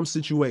these dumb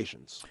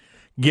situations.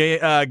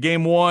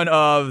 Game one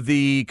of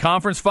the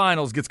conference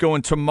finals gets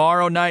going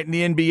tomorrow night in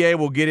the NBA.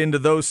 We'll get into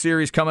those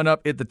series coming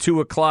up at the 2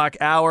 o'clock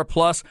hour,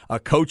 plus a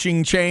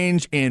coaching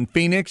change in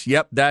Phoenix.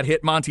 Yep, that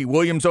hit Monty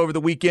Williams over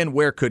the weekend.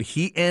 Where could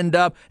he end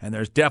up? And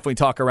there's definitely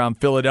talk around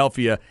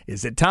Philadelphia.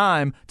 Is it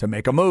time to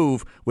make a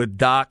move with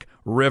Doc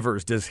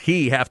Rivers? Does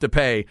he have to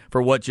pay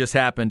for what just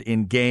happened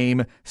in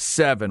Game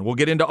 7? We'll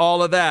get into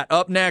all of that.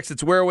 Up next,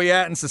 it's Where We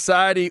At in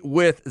Society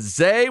with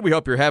Zay. We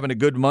hope you're having a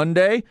good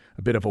Monday.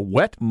 A bit of a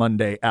wet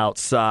Monday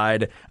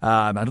outside.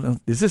 I don't know.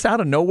 Is this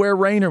out of nowhere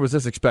rain, or was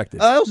this expected?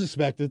 It was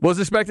expected. Was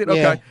expected? Okay.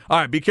 Yeah. All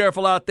right. Be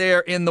careful out there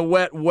in the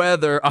wet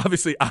weather.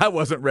 Obviously, I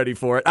wasn't ready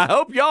for it. I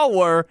hope y'all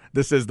were.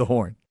 This is The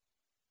Horn.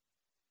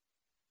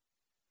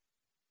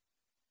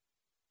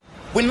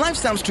 When life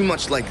sounds too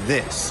much like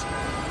this,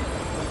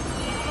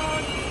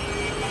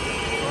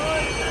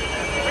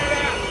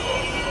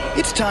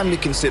 it's time to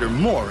consider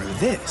more of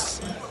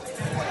this.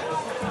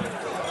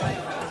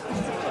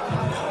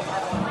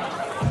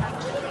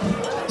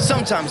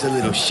 Sometimes a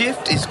little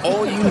shift is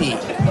all you need.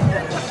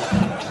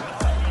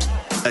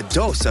 A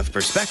dose of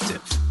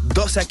perspective.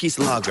 Dos Equis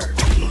Lager.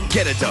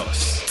 Get a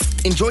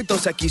dose. Enjoy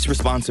Dos Equis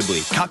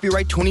responsibly.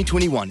 Copyright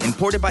 2021.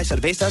 Imported by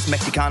Cervezas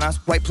Mexicanas,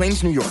 White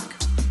Plains, New York.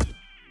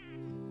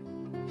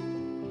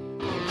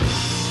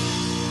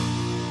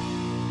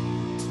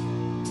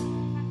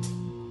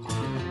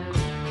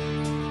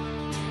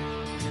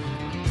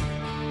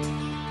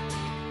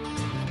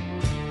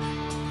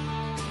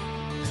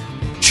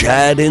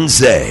 Chad and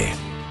Zay.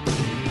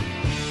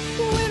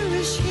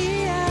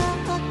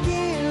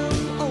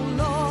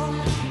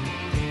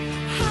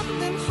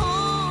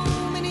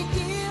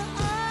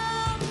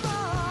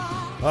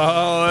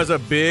 Oh, that's a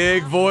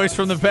big voice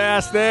from the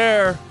past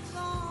there.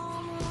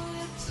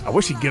 I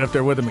wish he'd get up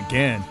there with him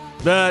again.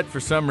 But for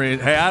some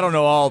reason, hey, I don't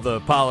know all the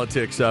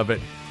politics of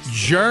it.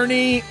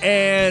 Journey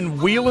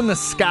and Wheel in the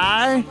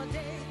Sky.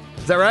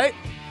 Is that right?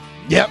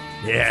 Yep.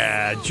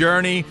 Yeah,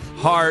 Journey,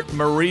 Hart,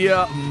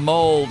 Maria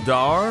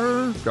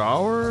Muldaur,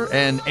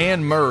 and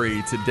Anne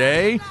Murray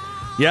today.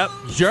 Yep,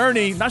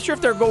 Journey. Not sure if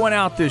they're going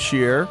out this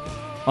year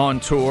on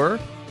tour.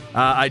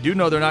 I do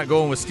know they're not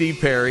going with Steve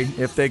Perry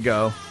if they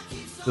go.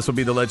 This will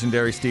be the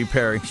legendary Steve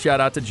Perry. Shout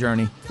out to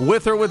Journey.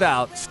 With or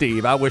without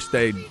Steve. I wish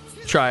they'd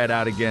try it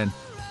out again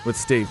with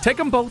Steve. Take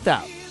them both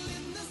out.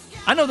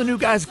 I know the new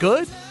guy's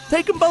good.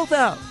 Take them both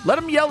out. Let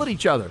them yell at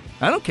each other.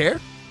 I don't care.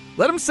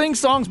 Let them sing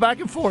songs back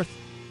and forth.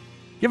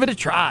 Give it a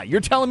try.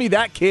 You're telling me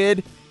that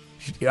kid,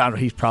 I don't know,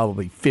 he's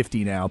probably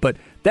 50 now, but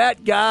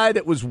that guy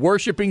that was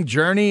worshiping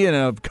Journey in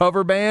a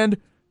cover band,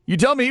 you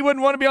tell me he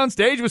wouldn't want to be on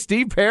stage with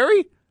Steve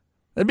Perry?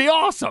 That'd be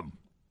awesome.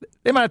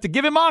 They might have to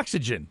give him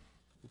oxygen.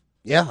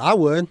 Yeah, I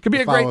would. Could be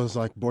if a great. I was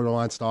like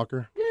borderline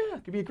stalker. Yeah,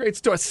 it could be a great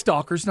story.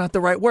 Stalker's not the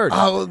right word.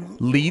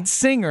 Lead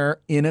singer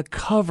in a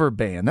cover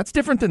band. That's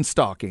different than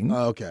stalking.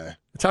 Okay.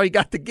 That's how he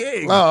got the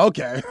gig. Oh,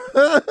 okay.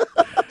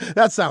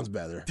 That sounds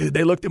better. Dude,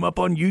 they looked him up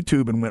on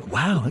YouTube and went,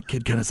 wow, that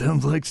kid kind of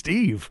sounds like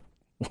Steve.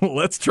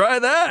 Let's try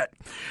that.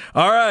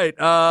 All right.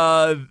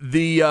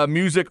 The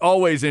music,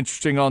 always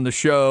interesting on the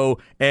show,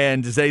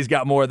 and Zay's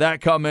got more of that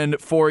coming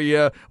for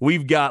you.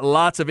 We've got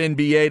lots of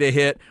NBA to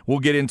hit. We'll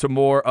get into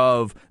more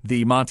of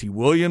the Monty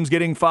Williams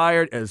getting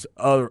fired, as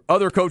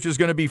other coaches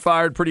going to be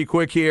fired pretty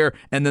quick here,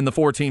 and then the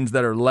 4 teams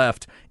that are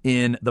left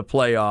in the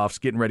playoffs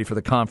getting ready for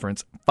the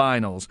conference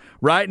finals.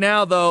 Right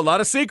now, though, a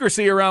lot of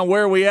secrecy around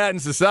where we at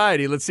in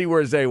society. Let's see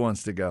where Zay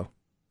wants to go.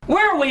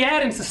 Where are we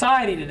at in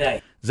society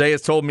today? Zay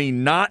has told me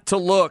not to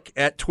look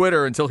at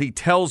Twitter until he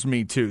tells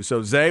me to.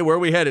 So, Zay, where are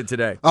we headed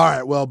today? All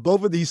right, well,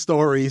 both of these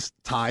stories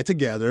tie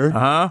together.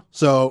 Uh-huh.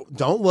 So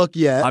don't look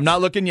yet. I'm not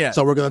looking yet.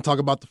 So we're going to talk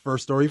about the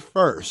first story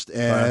first,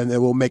 and it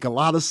will make a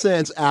lot of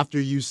sense after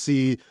you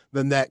see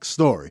the next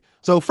story.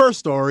 So first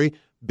story,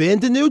 Ben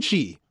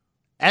DiNucci,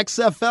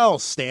 XFL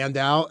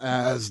standout,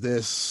 as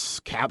this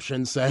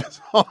caption says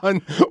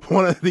on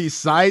one of these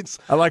sites.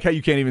 I like how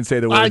you can't even say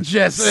the word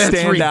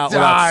stand out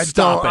without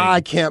stopping. I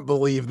can't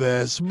believe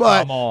this.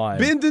 But come on.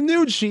 Ben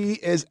DiNucci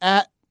is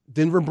at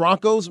Denver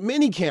Broncos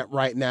minicamp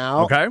right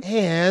now. Okay.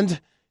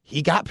 And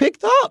he got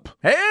picked up.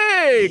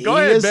 Hey, go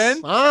ahead,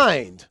 Ben.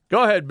 Signed.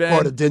 Go ahead, Ben.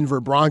 For the Denver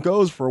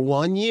Broncos for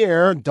 1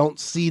 year. Don't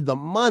see the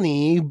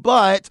money,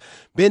 but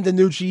Ben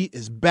DiNucci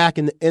is back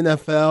in the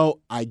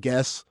NFL, I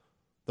guess.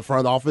 The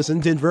front office in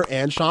Denver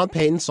and Sean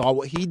Payton saw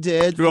what he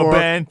did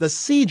for the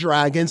Sea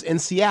Dragons in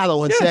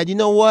Seattle and said, you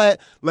know what?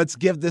 Let's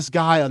give this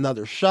guy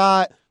another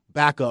shot,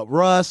 back up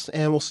Russ,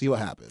 and we'll see what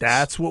happens.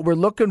 That's what we're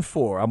looking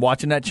for. I'm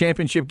watching that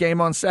championship game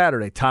on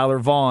Saturday. Tyler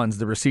Vaughn's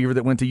the receiver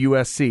that went to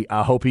USC.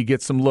 I hope he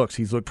gets some looks.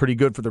 He's looked pretty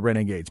good for the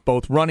Renegades.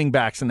 Both running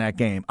backs in that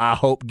game, I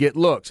hope, get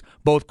looks.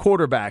 Both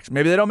quarterbacks.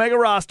 Maybe they don't make a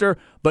roster,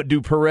 but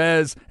do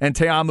Perez and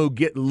Te'amu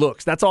get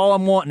looks? That's all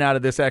I'm wanting out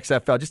of this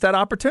XFL, just that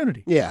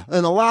opportunity. Yeah,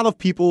 and a lot of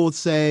people would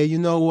say, you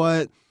know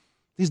what?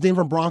 These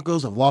Denver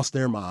Broncos have lost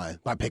their mind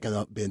by picking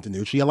up Ben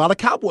DiNucci. A lot of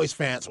Cowboys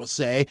fans would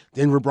say,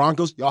 Denver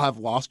Broncos, y'all have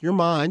lost your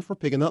mind for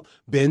picking up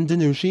Ben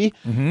DiNucci.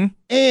 Mm-hmm.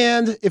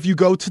 And if you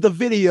go to the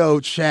video,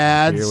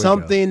 Chad,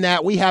 something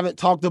that we haven't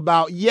talked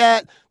about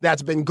yet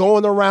that's been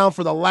going around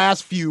for the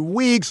last few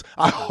weeks.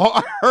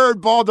 I heard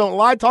Ball Don't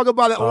Lie talk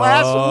about it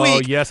last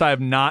week. Oh, yes, I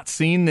have not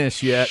seen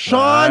this yet.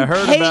 Sean I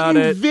heard Payton about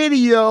it.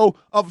 Video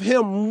of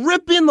him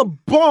ripping the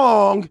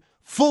bong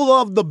full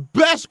of the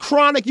best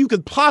chronic you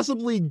could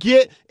possibly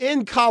get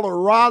in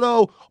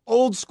Colorado,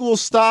 old school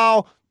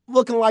style,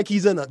 looking like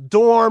he's in a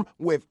dorm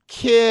with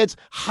kids,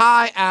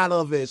 high out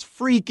of his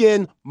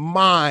freaking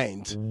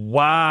mind.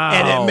 Wow.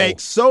 And it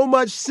makes so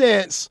much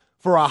sense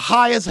for a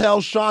high as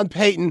hell Sean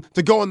Payton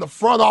to go in the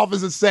front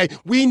office and say,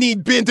 we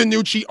need Ben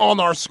DiNucci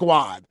on our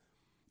squad.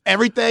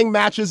 Everything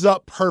matches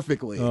up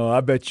perfectly. Oh,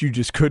 I bet you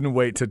just couldn't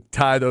wait to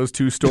tie those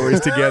two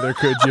stories together,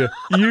 could you?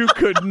 You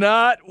could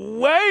not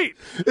wait.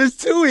 It's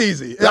too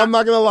easy. I'm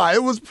not going to lie.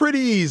 It was pretty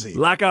easy.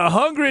 Like a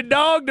hungry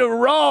dog to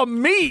raw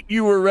meat,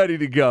 you were ready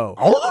to go.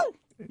 Oh.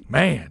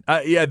 Man.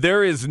 Yeah,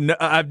 there is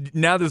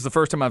now this is the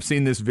first time I've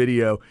seen this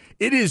video.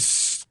 It is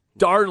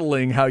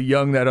startling how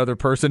young that other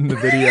person in the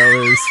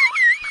video is.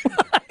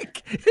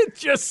 It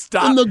just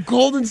stops. In the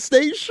Golden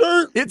State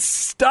shirt? It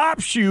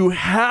stops you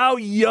how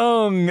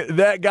young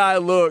that guy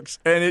looks,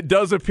 and it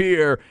does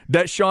appear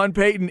that Sean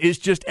Payton is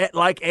just at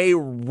like a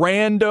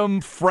random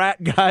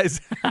frat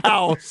guy's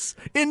house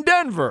in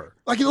Denver.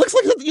 Like it looks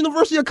like it's at the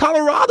University of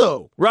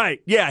Colorado.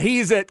 Right. Yeah,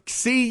 he's at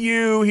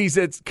CU. He's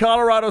at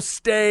Colorado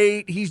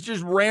State. He's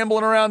just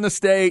rambling around the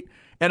state,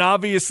 and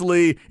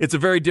obviously it's a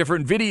very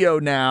different video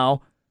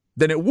now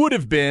than it would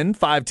have been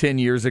 5-10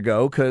 years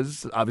ago,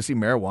 because obviously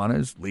marijuana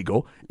is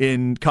legal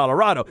in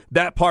Colorado.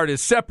 That part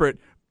is separate.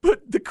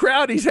 But the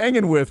crowd he's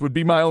hanging with would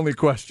be my only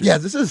question. Yeah,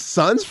 this is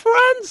son's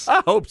friends?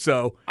 I hope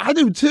so. I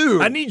do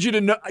too. I need you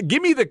to know.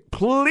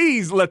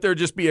 Please let there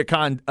just be a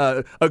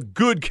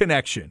good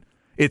connection.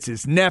 It's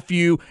his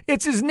nephew.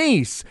 It's his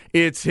niece.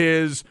 It's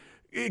his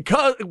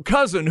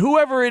cousin,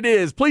 whoever it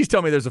is. Please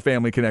tell me there's a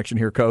family connection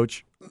here,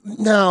 Coach.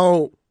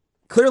 Now,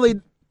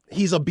 clearly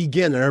he's a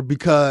beginner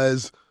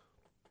because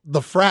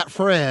the frat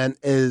friend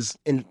is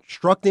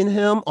instructing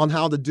him on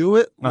how to do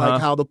it, like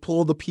how to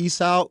pull the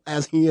piece out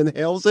as he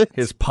inhales it.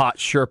 His pot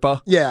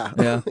Sherpa.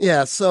 Yeah.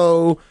 Yeah.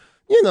 So,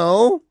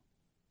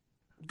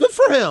 good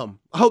for him.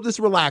 I hope this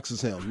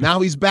relaxes him.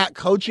 Now he's back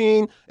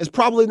coaching. It's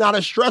probably not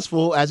as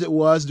stressful as it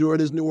was during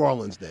his New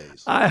Orleans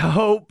days. I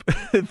hope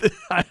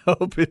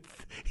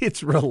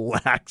it's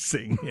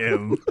relaxing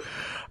him.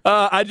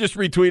 I just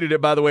retweeted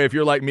it, by the way. If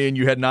you're like me and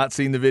you had not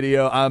seen the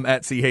video, I'm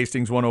at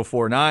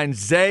chastings1049.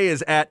 Zay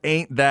is at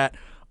 @ain'tthat_Zay.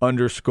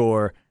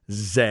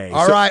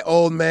 All right,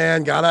 old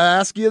man, gotta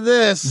ask you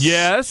this.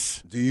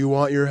 Yes? Do you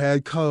want your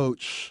head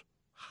coach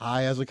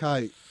high as a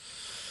kite?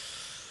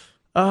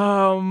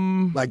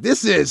 Like,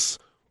 this is,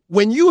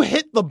 when you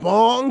hit the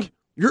bong,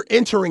 you're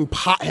entering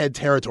pothead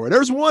territory.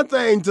 There's one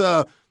thing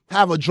to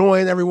have a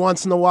joint every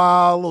once in a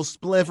while, a little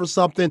spliff or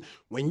something.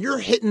 When you're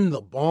hitting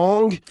the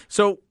bong,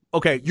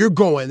 okay, you're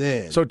going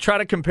in. So try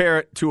to compare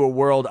it to a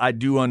world I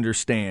do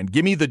understand.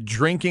 Give me the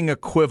drinking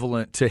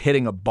equivalent to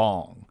hitting a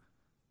bong.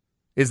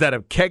 Is that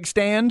a keg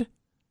stand?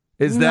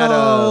 Is that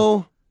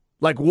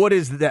what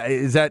is that?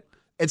 Is that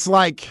it's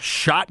like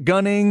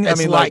shotgunning?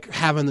 It's like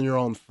having your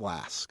own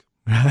flask.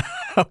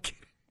 Okay.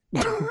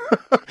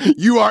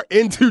 You are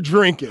into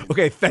drinking.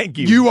 Okay, thank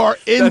you. You are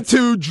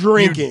into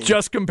drinking. You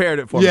just compared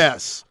it for me.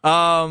 Yes.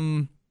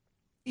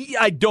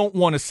 I don't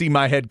want to see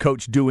my head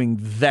coach doing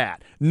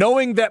that.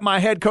 Knowing that my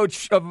head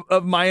coach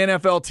of my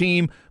NFL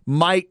team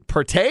might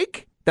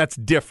partake, that's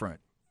different.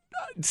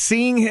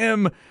 Seeing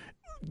him,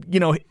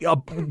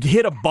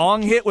 hit a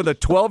bong hit with a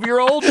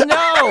 12-year-old?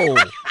 No.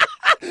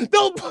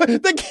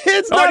 The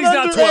kid's not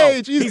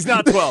underage. He's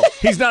not 12.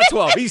 He's not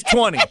 12. He's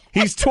 20.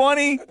 He's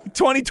 20,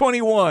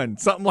 21,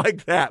 something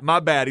like that. My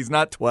bad. He's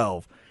not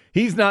 12.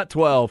 He's not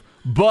 12,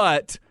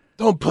 but...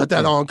 Don't put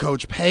that on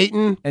Coach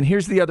Payton. And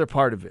here's the other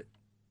part of it.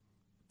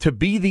 To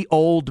be the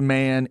old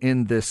man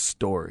in this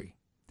story,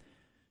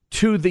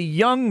 to the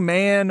young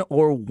man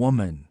or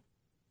woman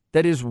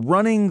that is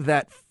running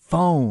that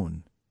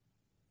phone,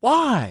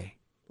 why?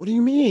 What do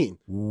you mean?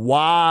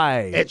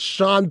 Why? It's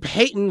Sean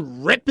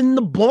Payton ripping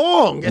the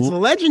bong. It's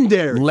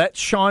legendary. Let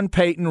Sean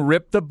Payton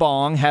rip the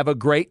bong, have a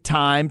great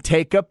time,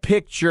 take a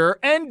picture,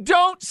 and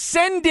don't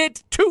send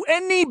it to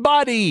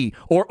anybody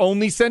or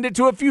only send it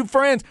to a few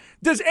friends.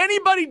 Does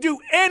anybody do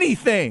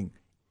anything?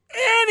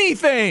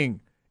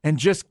 Anything? And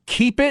just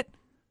keep it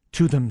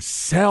to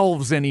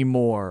themselves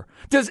anymore?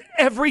 Does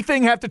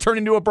everything have to turn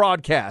into a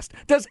broadcast?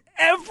 Does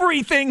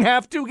everything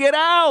have to get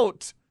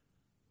out?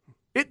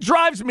 It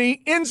drives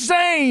me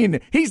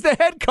insane. He's the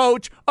head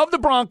coach of the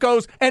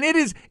Broncos, and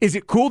is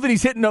it cool that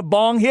he's hitting a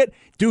bong hit?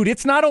 Dude,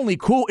 it's not only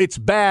cool, it's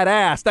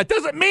badass. That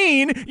doesn't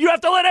mean you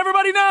have to let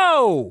everybody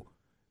know.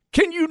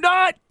 Can you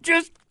not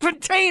just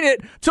contain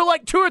it to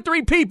like 2 or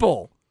 3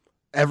 people?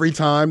 Every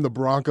time the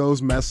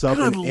Broncos mess up,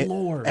 Good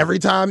Lord. Every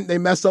time they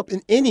mess up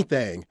in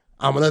anything,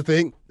 I'm going to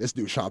think, this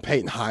dude Sean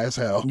Payton high as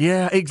hell.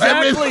 Yeah,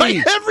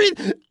 exactly.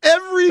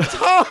 Every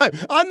time.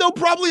 I know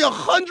probably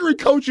 100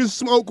 coaches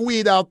smoke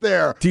weed out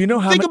there. Do you know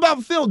how Think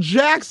about Phil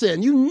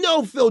Jackson. You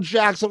know Phil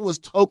Jackson was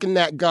toking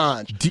that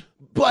ganj.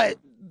 But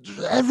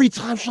every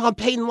time Sean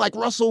Payton, like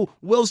Russell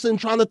Wilson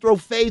trying to throw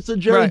fades to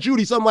Jerry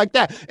Jeudy, something like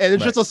that. And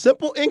it's just a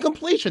simple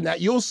incompletion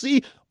that you'll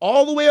see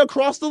all the way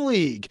across the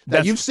league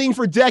that you've seen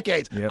for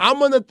decades. Yep. I'm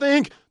going to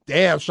think,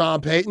 damn,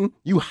 Sean Payton,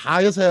 you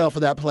high as hell for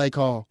that play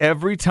call.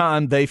 Every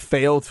time they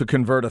fail to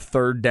convert a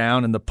third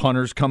down and the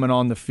punter's coming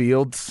on the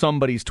field,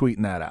 somebody's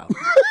tweeting that out.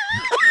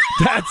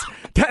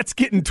 That's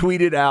getting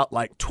tweeted out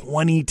like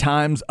 20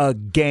 times a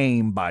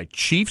game by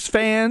Chiefs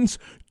fans,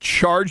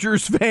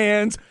 Chargers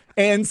fans,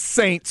 and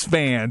Saints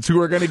fans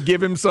who are going to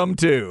give him some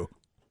too.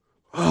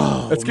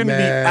 Oh, that's going to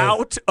be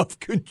out of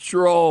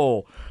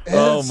control.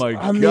 Oh, my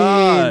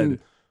God.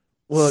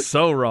 Look,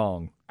 so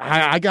wrong.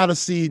 I got to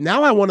see.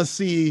 Now I want to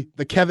see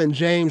the Kevin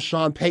James,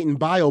 Sean Payton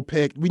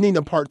biopic. We need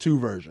a part 2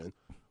 version.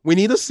 We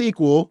need a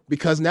sequel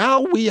because now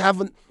we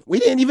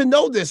didn't even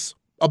know this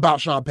about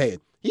Sean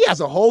Payton. He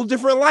has a whole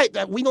different light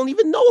that we don't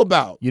even know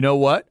about. You know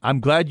what? I'm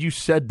glad you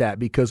said that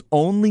because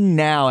only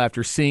now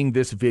after seeing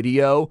this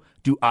video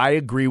do I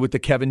agree with the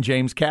Kevin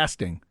James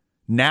casting.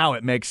 Now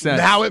it makes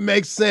sense.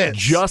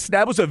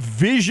 That was a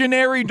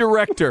visionary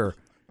director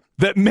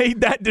that made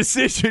that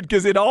decision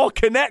because it all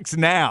connects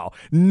now.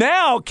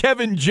 Now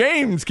Kevin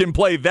James can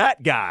play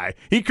that guy.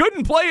 He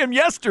couldn't play him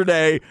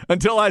yesterday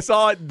until I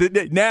saw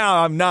it.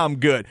 Now I'm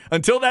good.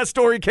 Until that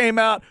story came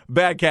out,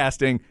 bad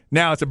casting.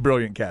 Now it's a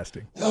brilliant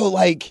casting. So,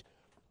 like,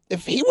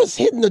 if he was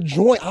hitting the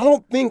joint, I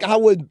don't think I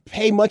would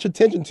pay much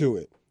attention to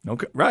it.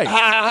 Okay, right.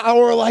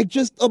 Or like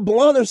just a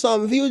blunt or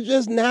something. If he was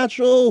just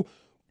natural,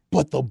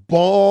 but the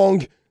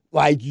bong,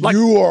 like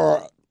you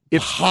are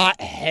hot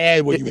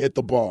head when you hit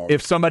the ball.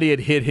 If somebody had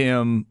hit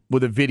him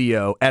with a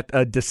video at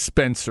a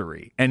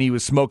dispensary and he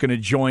was smoking a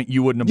joint,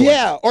 you wouldn't have blinked.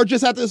 Yeah, or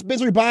just at the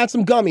dispensary buying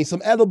some gummies,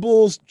 some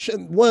edibles.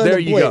 There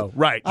you go.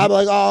 Right. I'm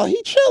like, oh,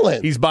 he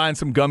chilling. He's buying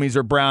some gummies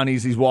or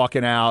brownies. He's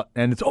walking out,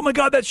 and it's, oh, my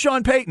God, that's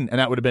Sean Payton. And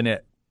that would have been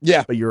it.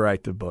 Yeah. But you're right.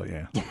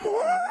 Yeah.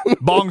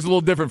 Bong's a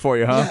little different for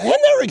you, huh? Yeah, and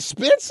they're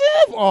expensive?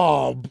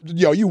 Oh,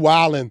 yo, you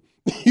wildin'.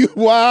 You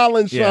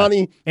wildin',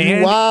 Shawnee.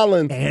 You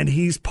wildin'. And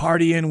he's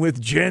partying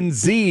with Gen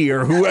Z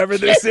or whoever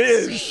this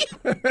is.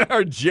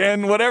 Or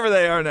Gen, whatever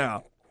they are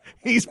now.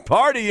 He's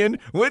partying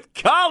with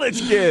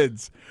college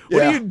kids.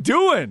 What are you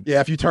doing? Yeah,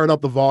 if you turn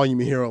up the volume,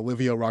 you hear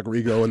Olivia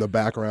Rodrigo in the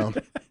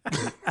background.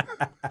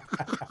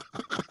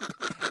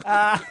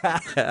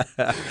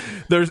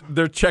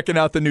 They're checking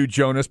out the new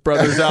Jonas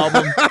Brothers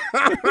album.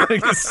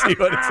 see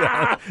what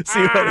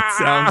it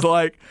sounds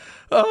like.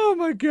 Oh,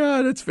 my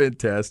God, that's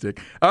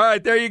fantastic. All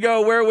right, there you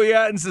go. Where are we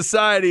at in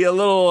society? A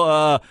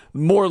little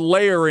more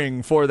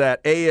layering for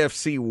that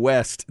AFC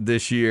West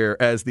this year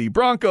as the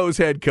Broncos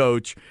head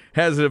coach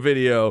has a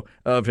video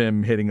of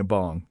him hitting a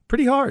bong.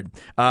 Pretty hard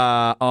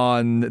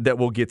on that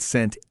will get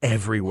sent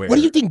everywhere. What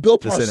do you think Bill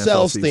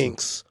Parcells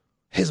thinks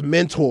his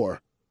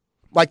mentor,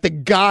 like the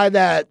guy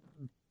that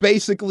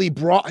basically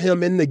brought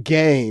him in the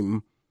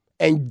game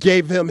and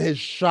gave him his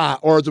shot,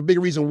 or is a big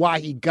reason why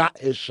he got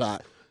his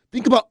shot?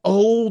 Think about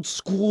old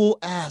school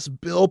ass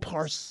Bill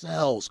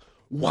Parcells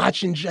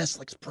watching just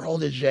like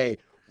protege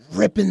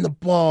ripping the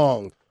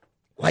bong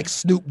like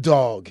Snoop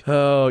Dogg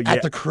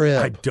at the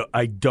crib.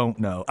 I don't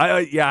know.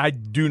 I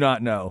do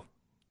not know.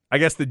 I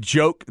guess the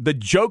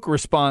joke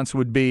response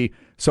would be,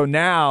 so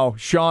now,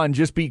 Sean,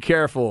 just be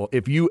careful.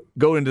 If you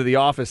go into the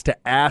office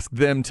to ask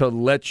them to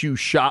let you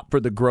shop for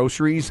the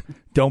groceries,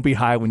 don't be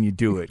high when you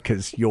do it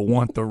because you'll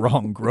want the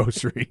wrong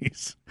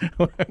groceries.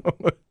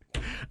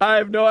 I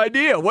have no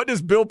idea. What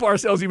does Bill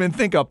Parcells even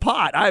think of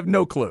pot? I have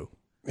no clue.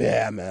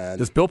 Yeah, man.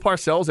 Does Bill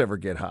Parcells ever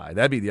get high?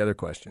 That'd be the other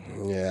question.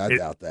 Yeah, I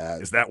doubt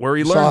that. Is that where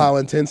he learned? Saw how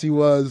intense he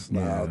was?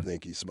 No, I don't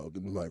think he's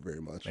smoking like very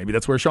much. Maybe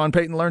that's where Sean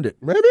Payton learned it.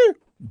 Maybe.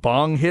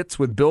 Bong hits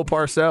with Bill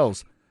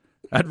Parcells.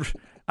 I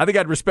think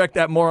I'd respect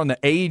that more on the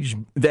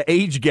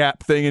age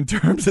gap thing in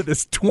terms of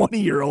this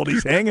 20-year-old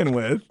he's hanging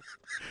with.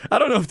 I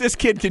don't know if this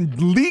kid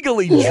can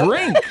legally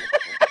drink.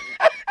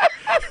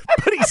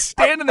 But he's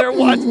standing there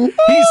watching.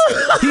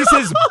 He's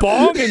his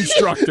bong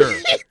instructor.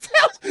 He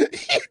tells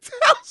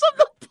him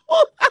to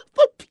pull out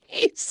the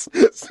piece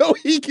so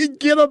he can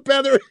get a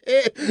better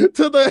hit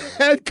to the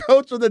head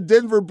coach of the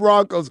Denver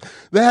Broncos.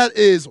 That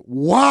is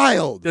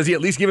wild. Does he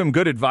at least give him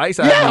good advice?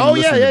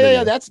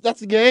 Yeah. That's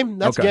the game.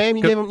 That's okay. game.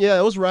 He gave him. Yeah,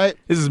 it was right.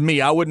 This is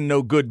me. I wouldn't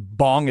know good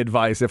bong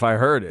advice if I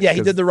heard it. Yeah,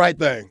 he did the right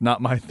thing.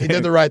 Not my thing. He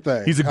did the right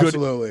thing.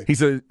 Absolutely.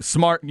 He's a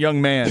smart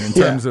young man in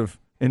terms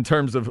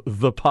of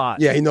the pot.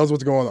 Yeah, he knows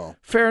what's going on.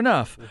 Fair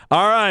enough.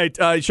 All right.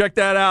 Check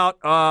that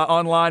out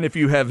online if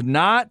you have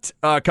not.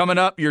 Coming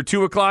up, your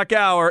 2 o'clock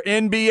hour,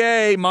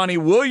 NBA. Monty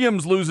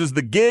Williams loses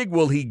the gig.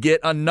 Will he get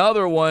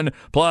another one?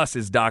 Plus,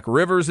 is Doc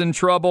Rivers in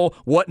trouble?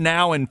 What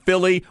now in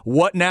Philly?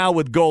 What now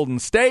with Golden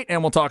State?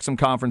 And we'll talk some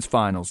conference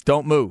finals.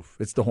 Don't move.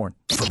 It's The Horn.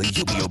 From the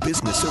UBO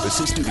Business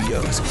Services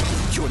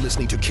Studios, you're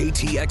listening to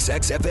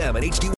KTXX FM and HD